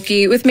Lily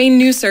Bolke with Maine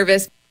News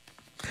Service.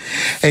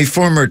 A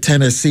former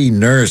Tennessee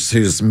nurse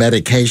whose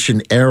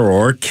medication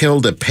error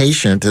killed a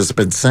patient has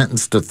been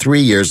sentenced to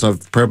 3 years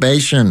of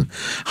probation.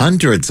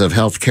 Hundreds of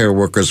healthcare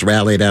workers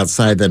rallied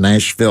outside the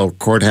Nashville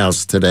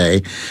courthouse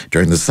today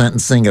during the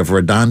sentencing of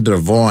Redonda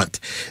Vaught.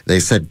 They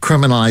said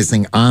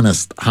criminalizing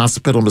honest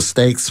hospital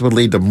mistakes would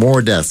lead to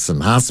more deaths in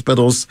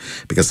hospitals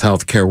because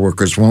healthcare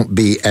workers won't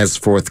be as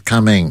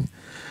forthcoming.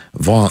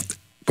 Vaught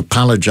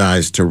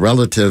apologized to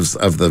relatives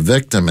of the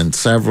victim, and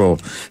several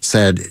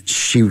said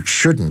she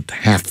shouldn't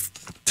have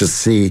to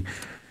see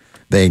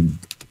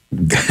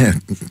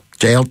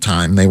jail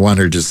time. They want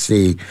her to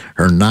see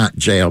her not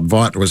jailed.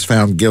 Vaught was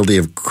found guilty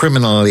of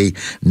criminally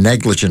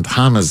negligent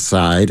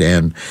homicide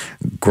and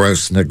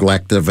gross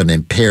neglect of an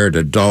impaired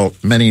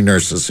adult. Many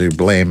nurses who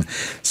blame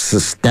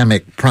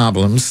systemic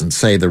problems and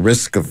say the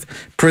risk of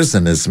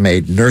prison has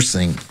made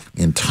nursing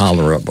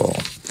intolerable.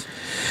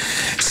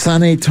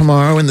 Sunny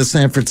tomorrow in the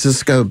San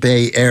Francisco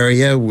Bay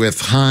Area with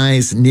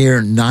highs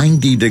near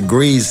 90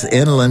 degrees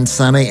inland.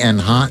 Sunny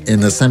and hot in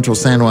the central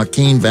San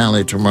Joaquin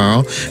Valley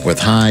tomorrow with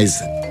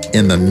highs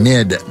in the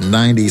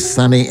mid-90s.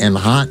 Sunny and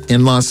hot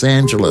in Los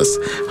Angeles.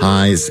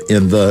 Highs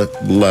in the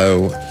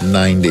low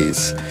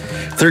 90s.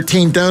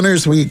 13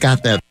 donors, we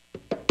got that.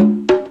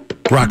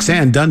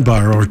 Roxanne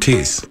Dunbar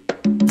Ortiz.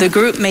 The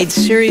group made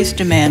serious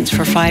demands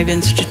for 5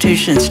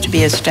 institutions to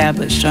be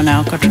established on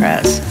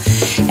Alcatraz.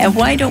 And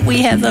why don't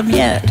we have them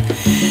yet?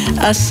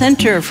 A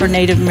Center for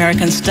Native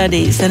American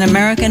Studies, an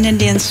American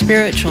Indian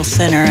Spiritual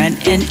Center, an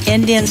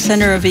Indian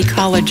Center of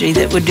Ecology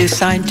that would do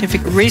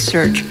scientific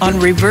research on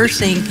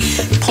reversing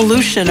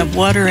pollution of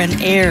water and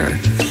air.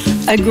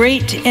 A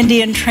great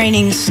Indian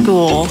training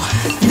school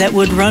that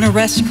would run a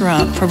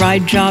restaurant,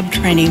 provide job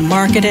training,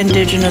 market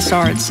indigenous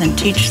arts, and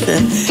teach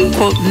the,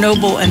 quote,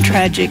 noble and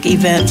tragic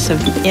events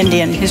of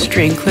Indian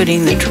history,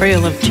 including the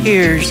Trail of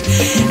Tears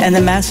and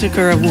the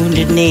Massacre of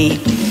Wounded Knee.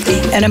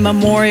 And a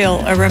memorial,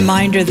 a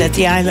reminder that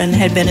the island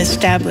had been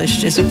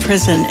established as a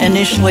prison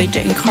initially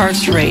to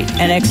incarcerate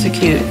and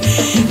execute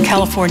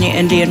California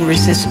Indian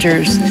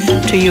resistors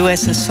to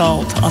U.S.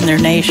 assault on their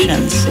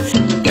nations.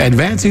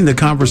 Advancing the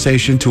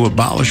conversation to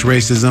abolish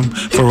racism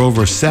for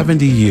over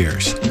 70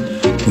 years.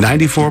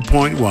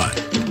 94.1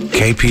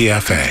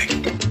 KPFA.